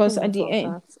 I'm taking because at the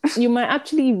end, you might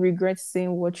actually regret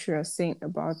saying what you're saying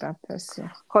about that person.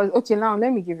 Because, okay, now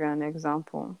let me give you an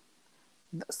example.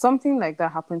 Something like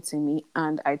that happened to me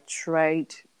and I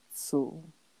tried to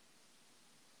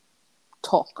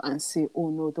talk and say, oh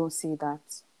no, don't say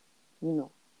that,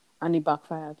 and it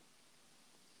backfired.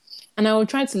 And I will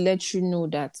try to let you know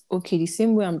that, okay, the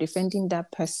same way I'm defending that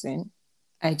person,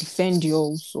 I defend you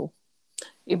also.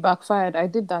 It backfired. I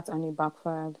did that and it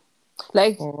backfired.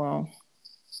 Like, oh, wow.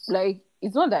 Like,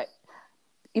 it's not that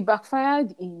it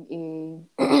backfired in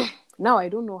a... Now I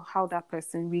don't know how that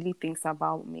person really thinks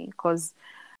about me,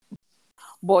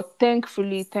 but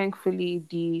thankfully,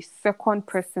 the second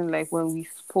person, like when we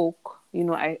spoke,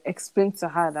 I explained to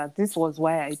her that this was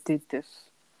why I did this.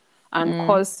 And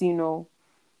because,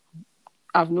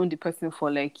 I've known the person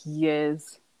for like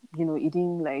years, it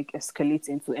didn't like escalate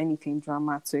into anything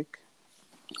dramatic.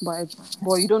 But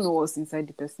you don't know what's inside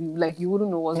the person. Like, you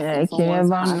wouldn't know what's in someone's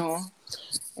heart. Know.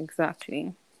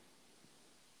 Exactly.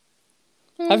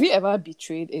 Have you ever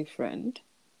betrayed a friend?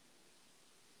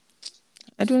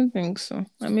 I don't think so.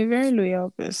 I'm a very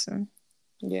loyal person.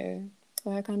 Yeah,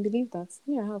 I can believe that.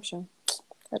 Yeah, I have, sure.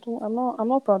 I'm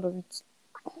not proud of it.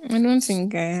 I don't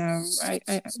think I have. I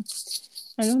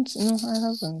don't know. I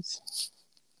haven't.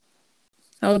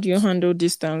 How do you handle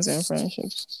distance in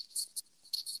friendships?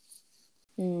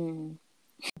 I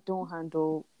don't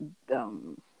handle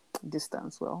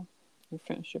distance well in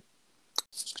friendship.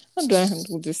 How do I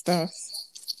handle distance?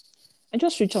 I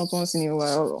just reach out once in a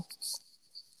while.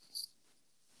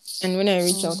 And when I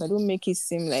reach out, I don't make it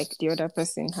seem like the other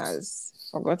person has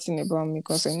forgotten about me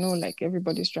because I know like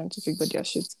everybody's trying to figure their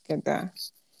shit together.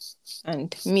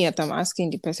 And me, as I'm asking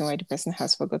the person why the person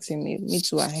has forgotten me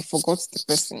too, I forgot the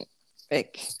person.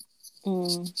 Like,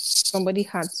 somebody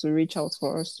had to reach out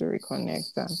for us to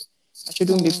reconnect, and I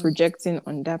shouldn't be projecting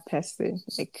on that person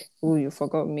like, oh, you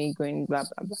forgot me, going blah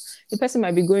blah blah. The person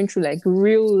might be going through like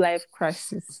real life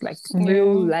crisis, like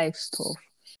real life stuff.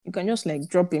 You can just like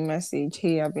drop a message,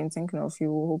 hey, I've been thinking of you,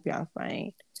 hope you are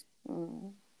fine.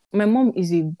 My mom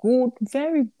is a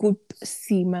very good...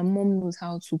 See, my mom knows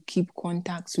how to keep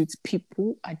contact with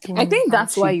people. I think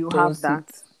that's why you have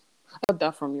that. I got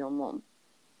that from your mom.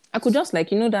 I could just like,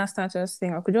 that status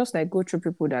thing. I could just like go through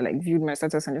people that like viewed my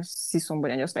status and just see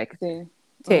somebody and just like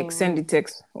send the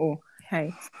text. Oh,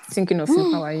 hi, thinking of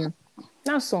you. How are you?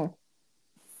 That's all.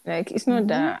 Like, it's not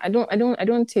that I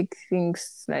don't take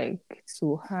things like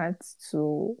to heart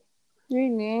to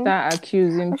really start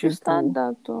accusing people. Start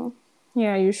that though.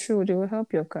 Yeah, you should. It will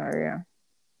help your career.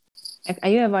 Like, are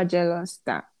you ever jealous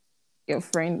that your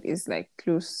friend is like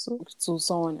close to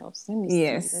someone else? Let me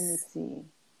yes. see.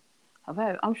 Have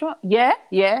I? I'm sure. Yeah.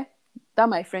 that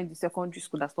my friend in secondary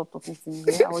school that stopped talking to me.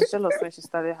 Yeah? I was jealous when she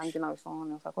started hanging out with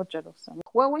someone else. I got jealous.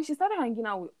 Well, when she started hanging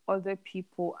out with other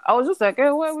people, I was just like, hey,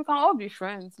 well, we can all be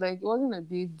friends. Like, it wasn't a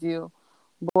big deal.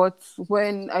 But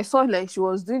when I saw like she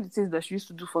was doing the things that she used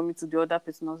to do for me to the other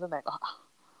person, I was like,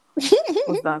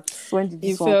 what's that? When did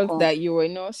this you one felt come? that you were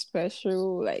not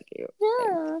special, like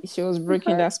she was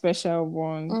breaking that special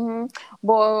bond. Mm-hmm.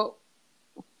 But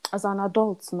as an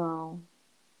adult now,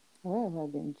 have I ever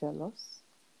been jealous?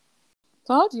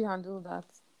 So how do you handle that?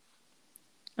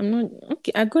 I'm not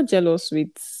okay. I got jealous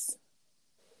with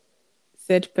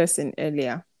third person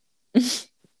earlier.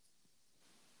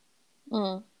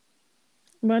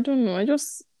 But I don't know. I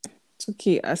just took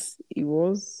it as it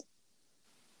was.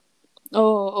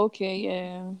 Oh, okay,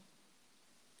 yeah.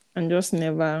 And just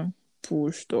never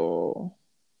pushed or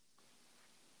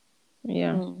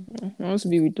I want to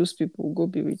be with those people, go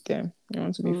be with them. I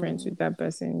want to be friends with that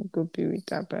person, go be with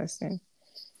that person.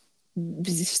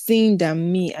 Saying that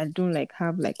me, I don't like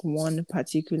have like one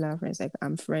particular friends. Like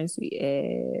I'm friends with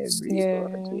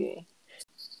everybody. Yeah.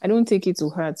 I don't take it to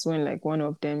heart when like one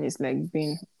of them is like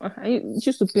being. I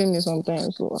used to play me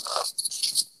sometimes, so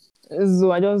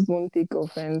I just don't take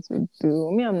offense with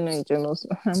you. Me, I'm not jealous.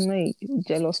 I'm not a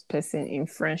jealous person in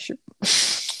friendship.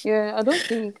 Yeah, I don't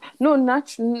think. No,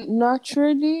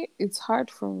 naturally, it's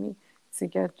hard for me to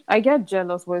get. I get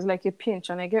jealous, but it's like a pinch,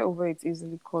 and I get over it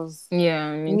easily because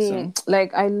me too.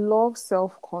 Like I love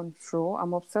self-control.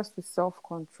 I'm obsessed with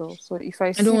self-control. So if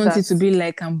I don't want it to be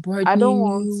like I'm burdening I don't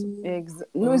want. you.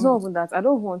 No, it's not even that. I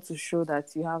don't want to show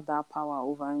that you have that power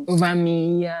over me. Over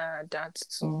me, yeah, that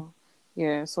too.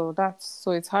 Yeah, so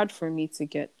it's hard for me to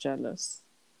get jealous.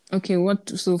 Okay,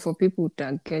 so for people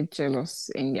that get jealous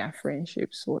in their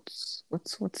friendships, what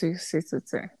do you say to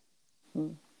them?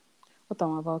 What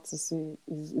I'm about to say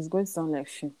is going to sound like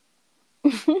shame.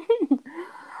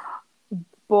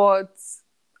 But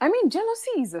I mean,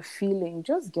 jealousy is a feeling.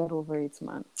 Just get over it,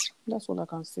 man. That's all I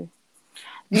can say.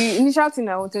 The initial thing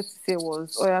I wanted to say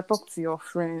was, talk to your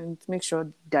friend. Make sure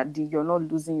that you're not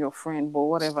losing your friend, but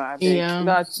whatever.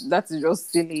 That is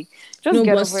just silly. Just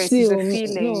get over it. It's a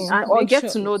feeling. Or get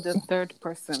to know the third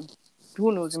person.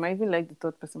 Who knows? You might even like the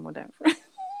third person more than friend.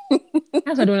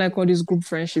 That's why I don't like all these group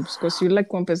friendships, because you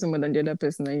like one person more than the other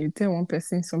person, and you tell one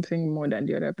person something more than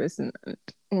the other person, and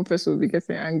one person will be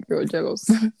getting angry or jealous.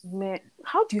 Man,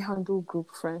 how do you handle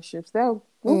group friendships? It's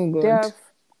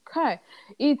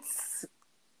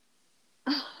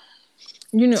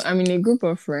I'm in a group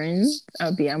of friends.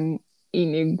 I'm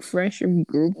in a friendship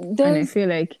group, and I feel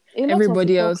like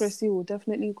everybody else will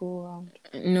definitely go around.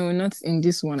 No, not in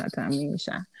this one at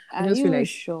Amisha. I just feel like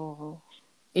sure.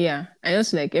 Yeah, I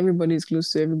just like everybody is close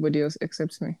to everybody else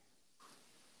except me.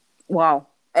 Wow.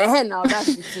 Now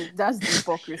that's that's the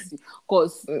hypocrisy.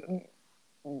 Because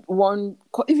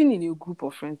even in a group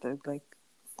of friends, there's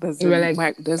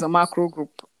a macro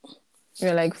group.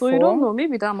 You're like so 4? You don't know.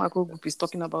 Maybe that macro group is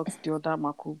talking about the other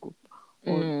macro group.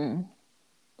 I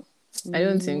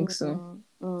don't think so.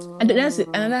 That's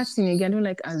another thing again. I don't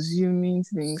like assuming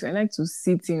things. I like to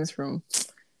see things from.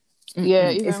 Yeah,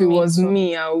 if it was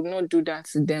me, I would not do that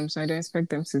to them. So I don't expect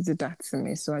them to do that to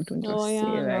me. So I don't just say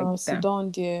like that. Sit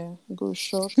down there, go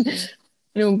short.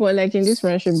 No, but like in this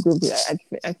friendship group,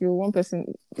 I feel one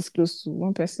person is close to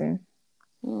one person,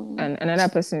 and another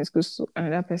person is close to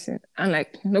another person, and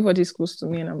like nobody is close to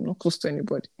me, and I'm not close to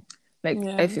anybody. Like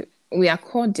I feel we are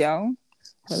cordial,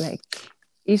 but like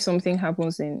if something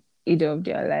happens in either of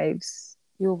their lives.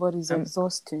 Your body's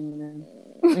exhausting, man.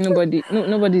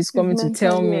 Nobody's coming to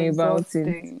tell me about it.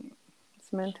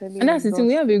 It's mentally and that's the thing.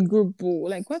 We have a group,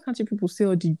 like why can't you people say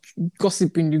all the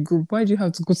gossip in the group? Why do you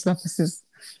have to go to that person's?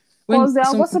 Because they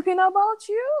are gossiping about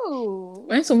you.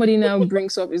 When somebody now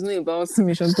brings up, it's not about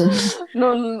me.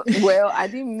 No. Well, I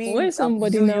didn't mean when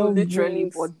somebody now literally,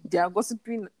 but they are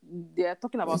gossiping. They are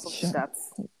talking about something that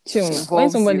when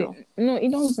somebody no,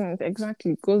 it doesn't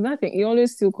exactly, because that thing it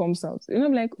always still comes out.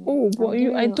 Like, oh, but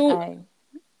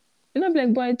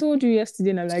I told you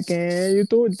yesterday, and I'm like, you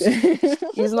told them.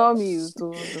 It's not me you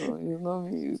told. It's not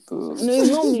me you told. No, it's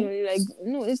not me. Like,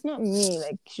 no, it's not me.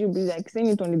 Like, she'll be like saying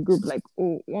it on the group, like,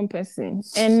 oh, one person.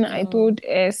 And I told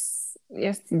S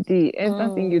yesterday,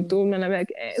 that thing you told me, and I'm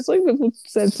like, so you people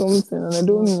said something, and I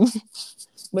don't know.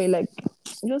 But like,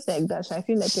 just like that, I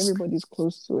feel like everybody's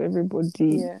close to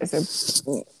everybody except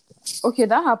me. Okay,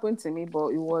 that happened to me, but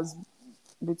it was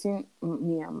between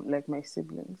me and like my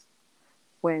siblings.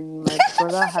 When my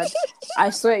brother I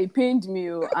swear it pained me,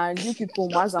 and you people,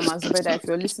 Mazabeda, if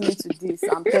you're listening to this,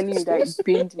 I'm telling you that it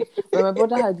pained me. When my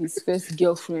brother had his first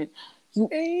girlfriend,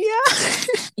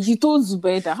 He told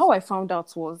Zubaida. How I found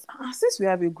out was, since we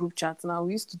have a group chat now,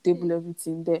 we used to table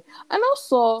everything there. And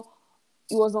also,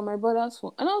 it was on my brother's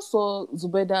phone. And I saw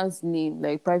Zubaida's name,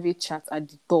 like private chat at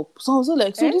the top. So I was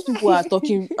like, so these people are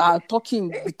talking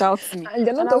without me. And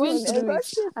I went through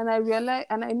it, and I realized,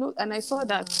 and I saw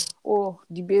that,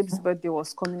 the babe's birthday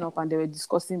was coming up, and they were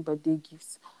discussing birthday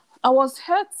gifts. I was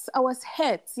hurt.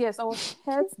 Yes, I was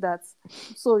hurt that.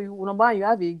 So number one, you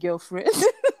have a girlfriend.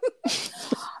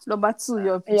 Number two,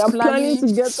 you're planning to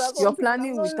get that. You're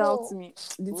planning without me.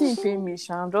 The thing pain me,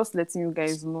 Sha. I'm just letting you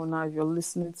guys know now. If you're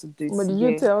listening to this, but did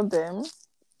you tell them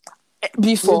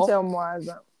before? You tell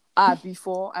Moaza.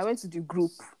 Before I went to the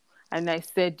group and I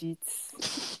said it.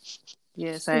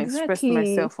 Yes, I expressed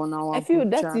myself on our. I feel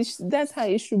that's how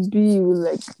it should be.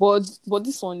 Like, but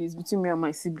this one is between me and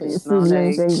my siblings now.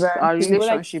 Like exactly. Our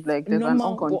relationship, like there's an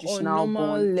unconditional bond.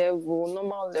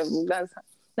 Normal level.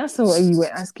 That's what you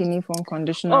were asking if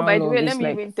unconditional. Oh, by the way, let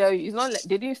me even tell you, it's not like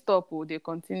they didn't stop. They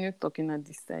continued talking at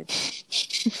this side.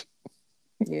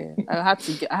 Yeah, I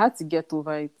had to get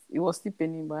over it. It was still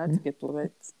paining, but I had to get over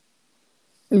it.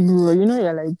 Bro,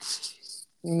 you're like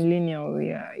millennial.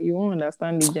 Yeah, you won't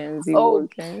understand the Gen Z. Oh,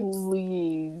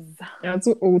 please! You're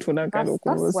too old for that kind of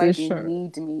conversation. That's why they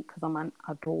need me, because I'm an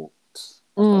adult.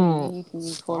 They need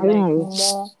me for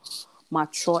more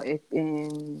mature,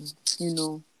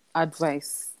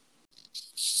 advice.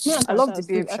 I love the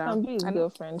babe. I can be his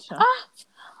girlfriend.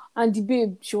 And the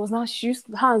babe, she used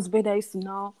hands better used to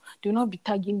now. They'll not be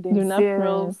tagging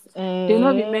themselves. They'll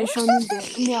not be mentioning them.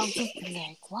 Me, I'll just be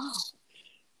like, wow.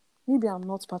 Maybe I'm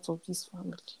not part of this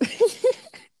family.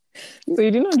 So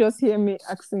you did not just hear me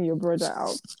asking your brother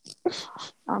out.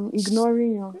 I'm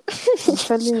ignoring you. I'm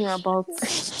telling you about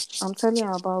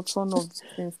one of the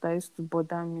things that used to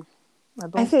bother me.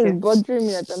 I say it's bothering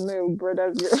me that I'm not your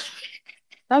brother's girl.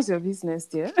 That's your business,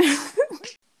 dear.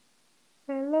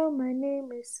 Hello, my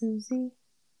name is Susie.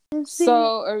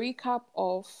 So a recap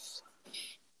of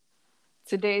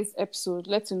today's episode.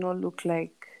 Let it not look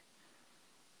like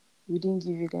we didn't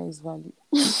give you guys value.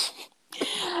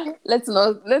 Let's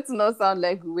not sound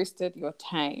like we wasted your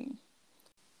time.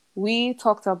 We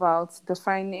talked about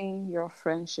defining your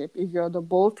friendship. If you're the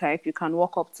bold type, you can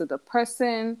walk up to the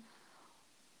person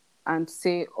and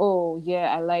say, oh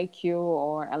yeah, I like you,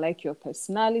 or I like your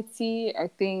personality. I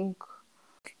think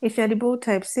if you're the bold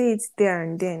type, say it there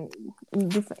and then.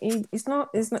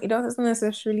 It doesn't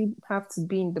necessarily have to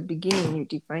be in the beginning you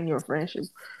define your friendship.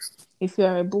 If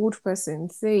you're a bold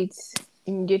person, say it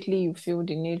immediately you feel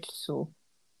the need to.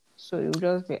 So you'll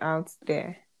just be out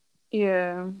there.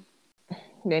 Yeah.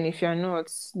 Then if you're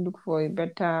not, look for a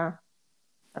better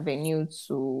avenue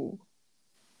to...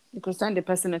 You could send the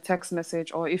person a text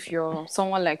message, or if you're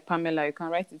someone like Pamela, you can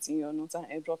write it in your notes and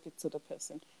airdrop it to the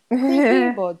person.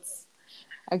 But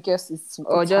I guess just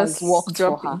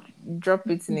drop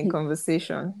it in a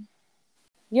conversation.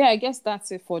 Yeah, I guess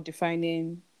that's it for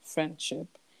defining friendship.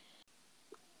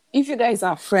 If you guys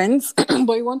are friends,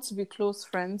 but you want to be close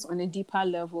friends on a deeper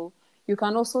level, you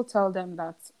can also tell them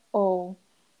that,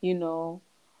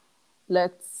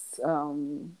 let's, I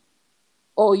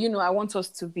want us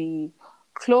to be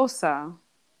closer.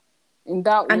 In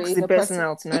that way, ask the person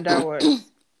out, in other words.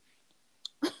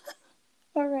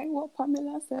 All right, what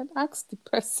Pamela said, ask the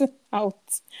person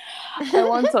out. I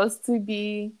want us to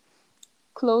be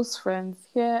close friends.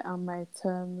 Here are my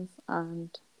terms and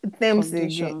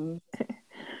conditions.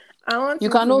 I want you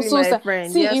can to also be my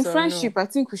friend. See, yes in friendship, no? I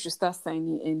think we should start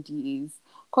signing NDAs,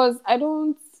 because I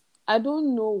don't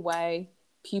know why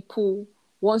people,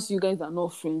 once you guys are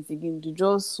not friends again, they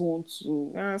just want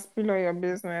to spill all your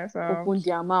business out. Open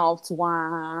their mouth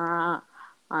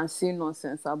and say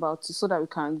nonsense about you, so that we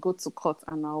can go to court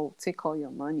and I'll take all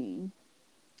your money.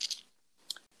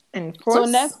 And so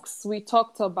next, we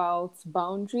talked about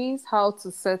boundaries, how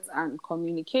to set and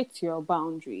communicate your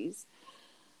boundaries.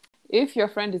 If your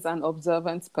friend is an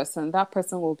observant person, that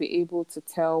person will be able to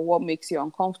tell what makes you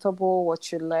uncomfortable,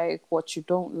 what you like, what you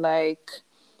don't like,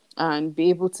 and be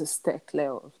able to stay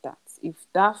clear of that. If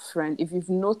you've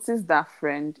noticed that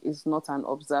friend is not an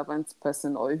observant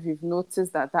person, or if you've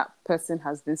noticed that person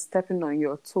has been stepping on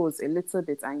your toes a little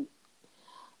bit, and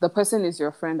the person is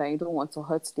your friend and you don't want to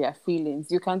hurt their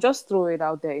feelings, you can just throw it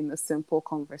out there in a simple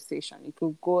conversation. It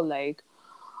could go like,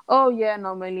 oh yeah,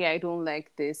 normally I don't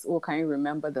like this. Oh, can you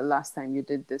remember the last time you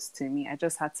did this to me? I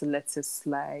just had to let it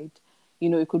slide.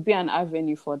 It could be an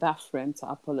avenue for that friend to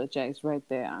apologize right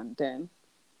there and then.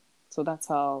 So that's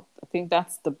how, I think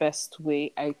that's the best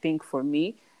way, I think, for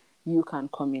me, you can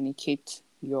communicate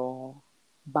your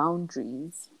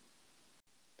boundaries.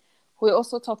 We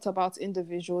also talked about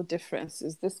individual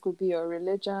differences. This could be your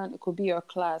religion, it could be your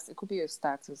class, it could be your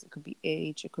status, it could be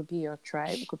age, it could be your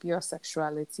tribe, it could be your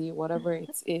sexuality, whatever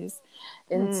it is.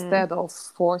 Instead of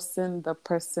forcing the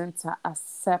person to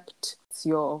accept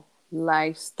your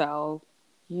lifestyle,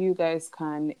 you guys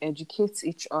can educate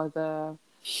each other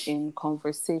in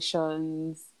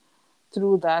conversations.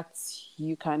 Through that,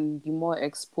 you can be more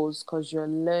exposed because you're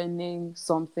learning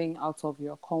something out of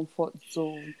your comfort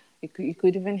zone. It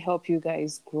could even help you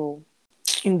guys grow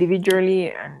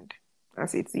individually and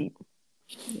as a team.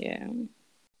 Yeah.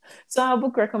 So our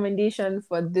book recommendation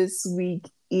for this week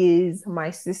is My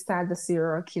Sister the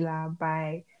Serial Killer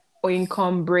by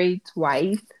Oyinkan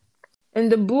Braithwaite. In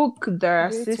the book, there are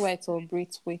Braithwaite or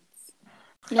Braithwaite?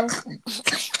 No.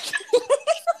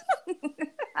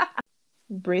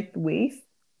 Braithwaite.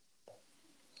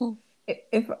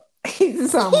 If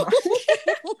someone.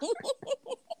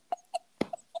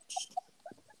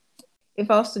 If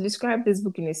I was to describe this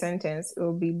book in a sentence, it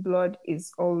would be Blood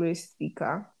is Always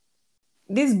Thicker.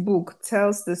 This book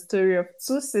tells the story of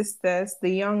two sisters, the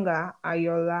younger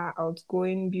Ayola,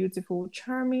 outgoing, beautiful,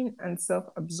 charming, and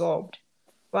self-absorbed,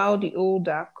 while the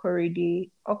older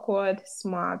Korede, awkward,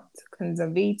 smart,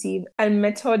 conservative, and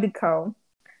methodical.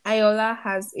 Ayola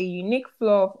has a unique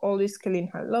flaw of always killing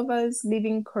her lovers,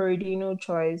 leaving Korede no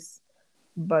choice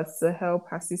but to help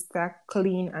her sister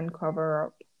clean and cover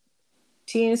up.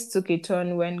 Things took a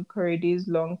turn when Korede's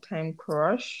longtime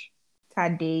crush,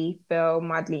 Tade, fell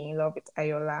madly in love with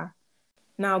Ayola.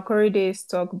 Now Korede is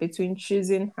stuck between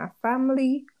choosing her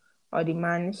family or the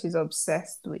man she's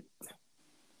obsessed with.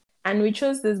 And we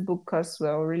chose this book because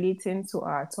we're relating to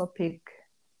our topic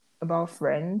about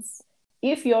friends.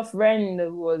 If your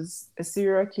friend was a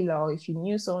serial killer, or if you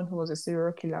knew someone who was a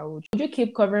serial killer, would you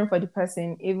keep covering for the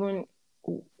person even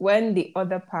when the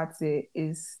other party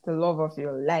is the love of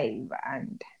your life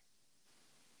and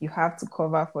you have to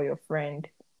cover for your friend?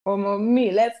 Or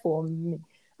me, for me.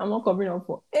 I'm not covering up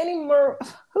for any more.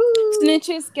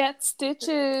 Snitches get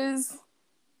stitches.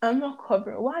 I'm not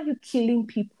covering. Why are you killing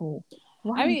people?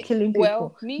 Why are you killing people?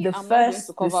 Well, me, I'm not going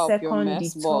to cover up your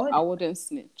mess, but I wouldn't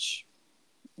snitch.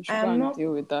 You should go and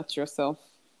deal with that yourself.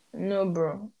 No,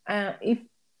 bro. If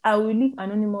I will leave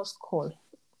anonymous call.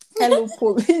 Hello,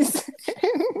 police.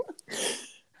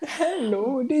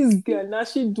 Hello, this girl. Now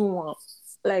she doing.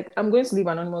 Like, I'm going to leave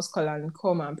anonymous call and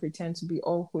come and pretend to be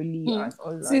all holy and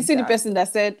all that. See the person that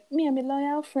said, me, I'm a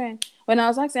loyal friend. When I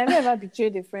was asking, have you ever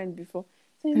betrayed a friend before?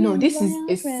 Said, no, this is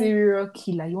a serial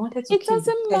killer. You wanted to kill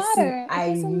the person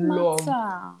I love.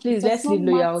 Please, let's leave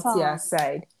loyalty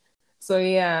aside. So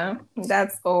yeah,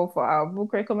 that's all for our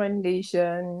book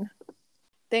recommendation.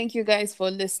 Thank you guys for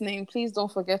listening. Please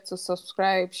don't forget to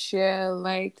subscribe, share,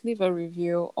 like, leave a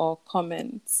review or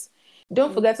comment.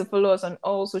 Don't forget to follow us on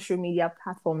all social media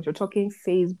platforms. We're talking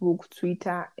Facebook,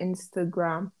 Twitter,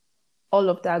 Instagram, all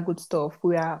of that good stuff.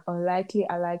 We are Unlikely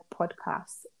Alike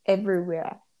Podcasts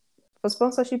everywhere. For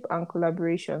sponsorship and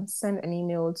collaboration, send an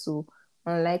email to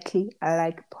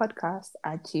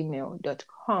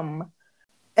unlikelyalike.podcast@gmail.com.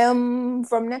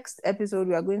 From next episode,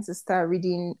 we are going to start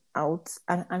reading out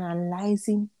and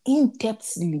analyzing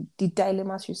in-depthly the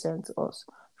dilemmas you sent to us.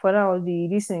 For now,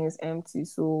 this thing is empty,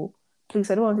 so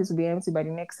please, I don't want it to be empty by the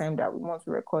next time that we want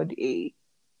to record a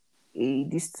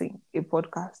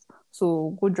podcast.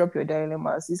 So go drop your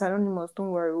dilemmas. It's anonymous,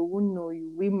 don't worry, we won't know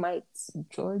you. We might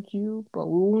judge you, but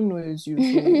we won't know it's you. So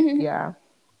yeah.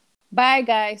 Bye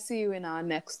guys. See you in our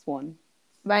next one.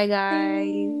 Bye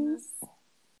guys.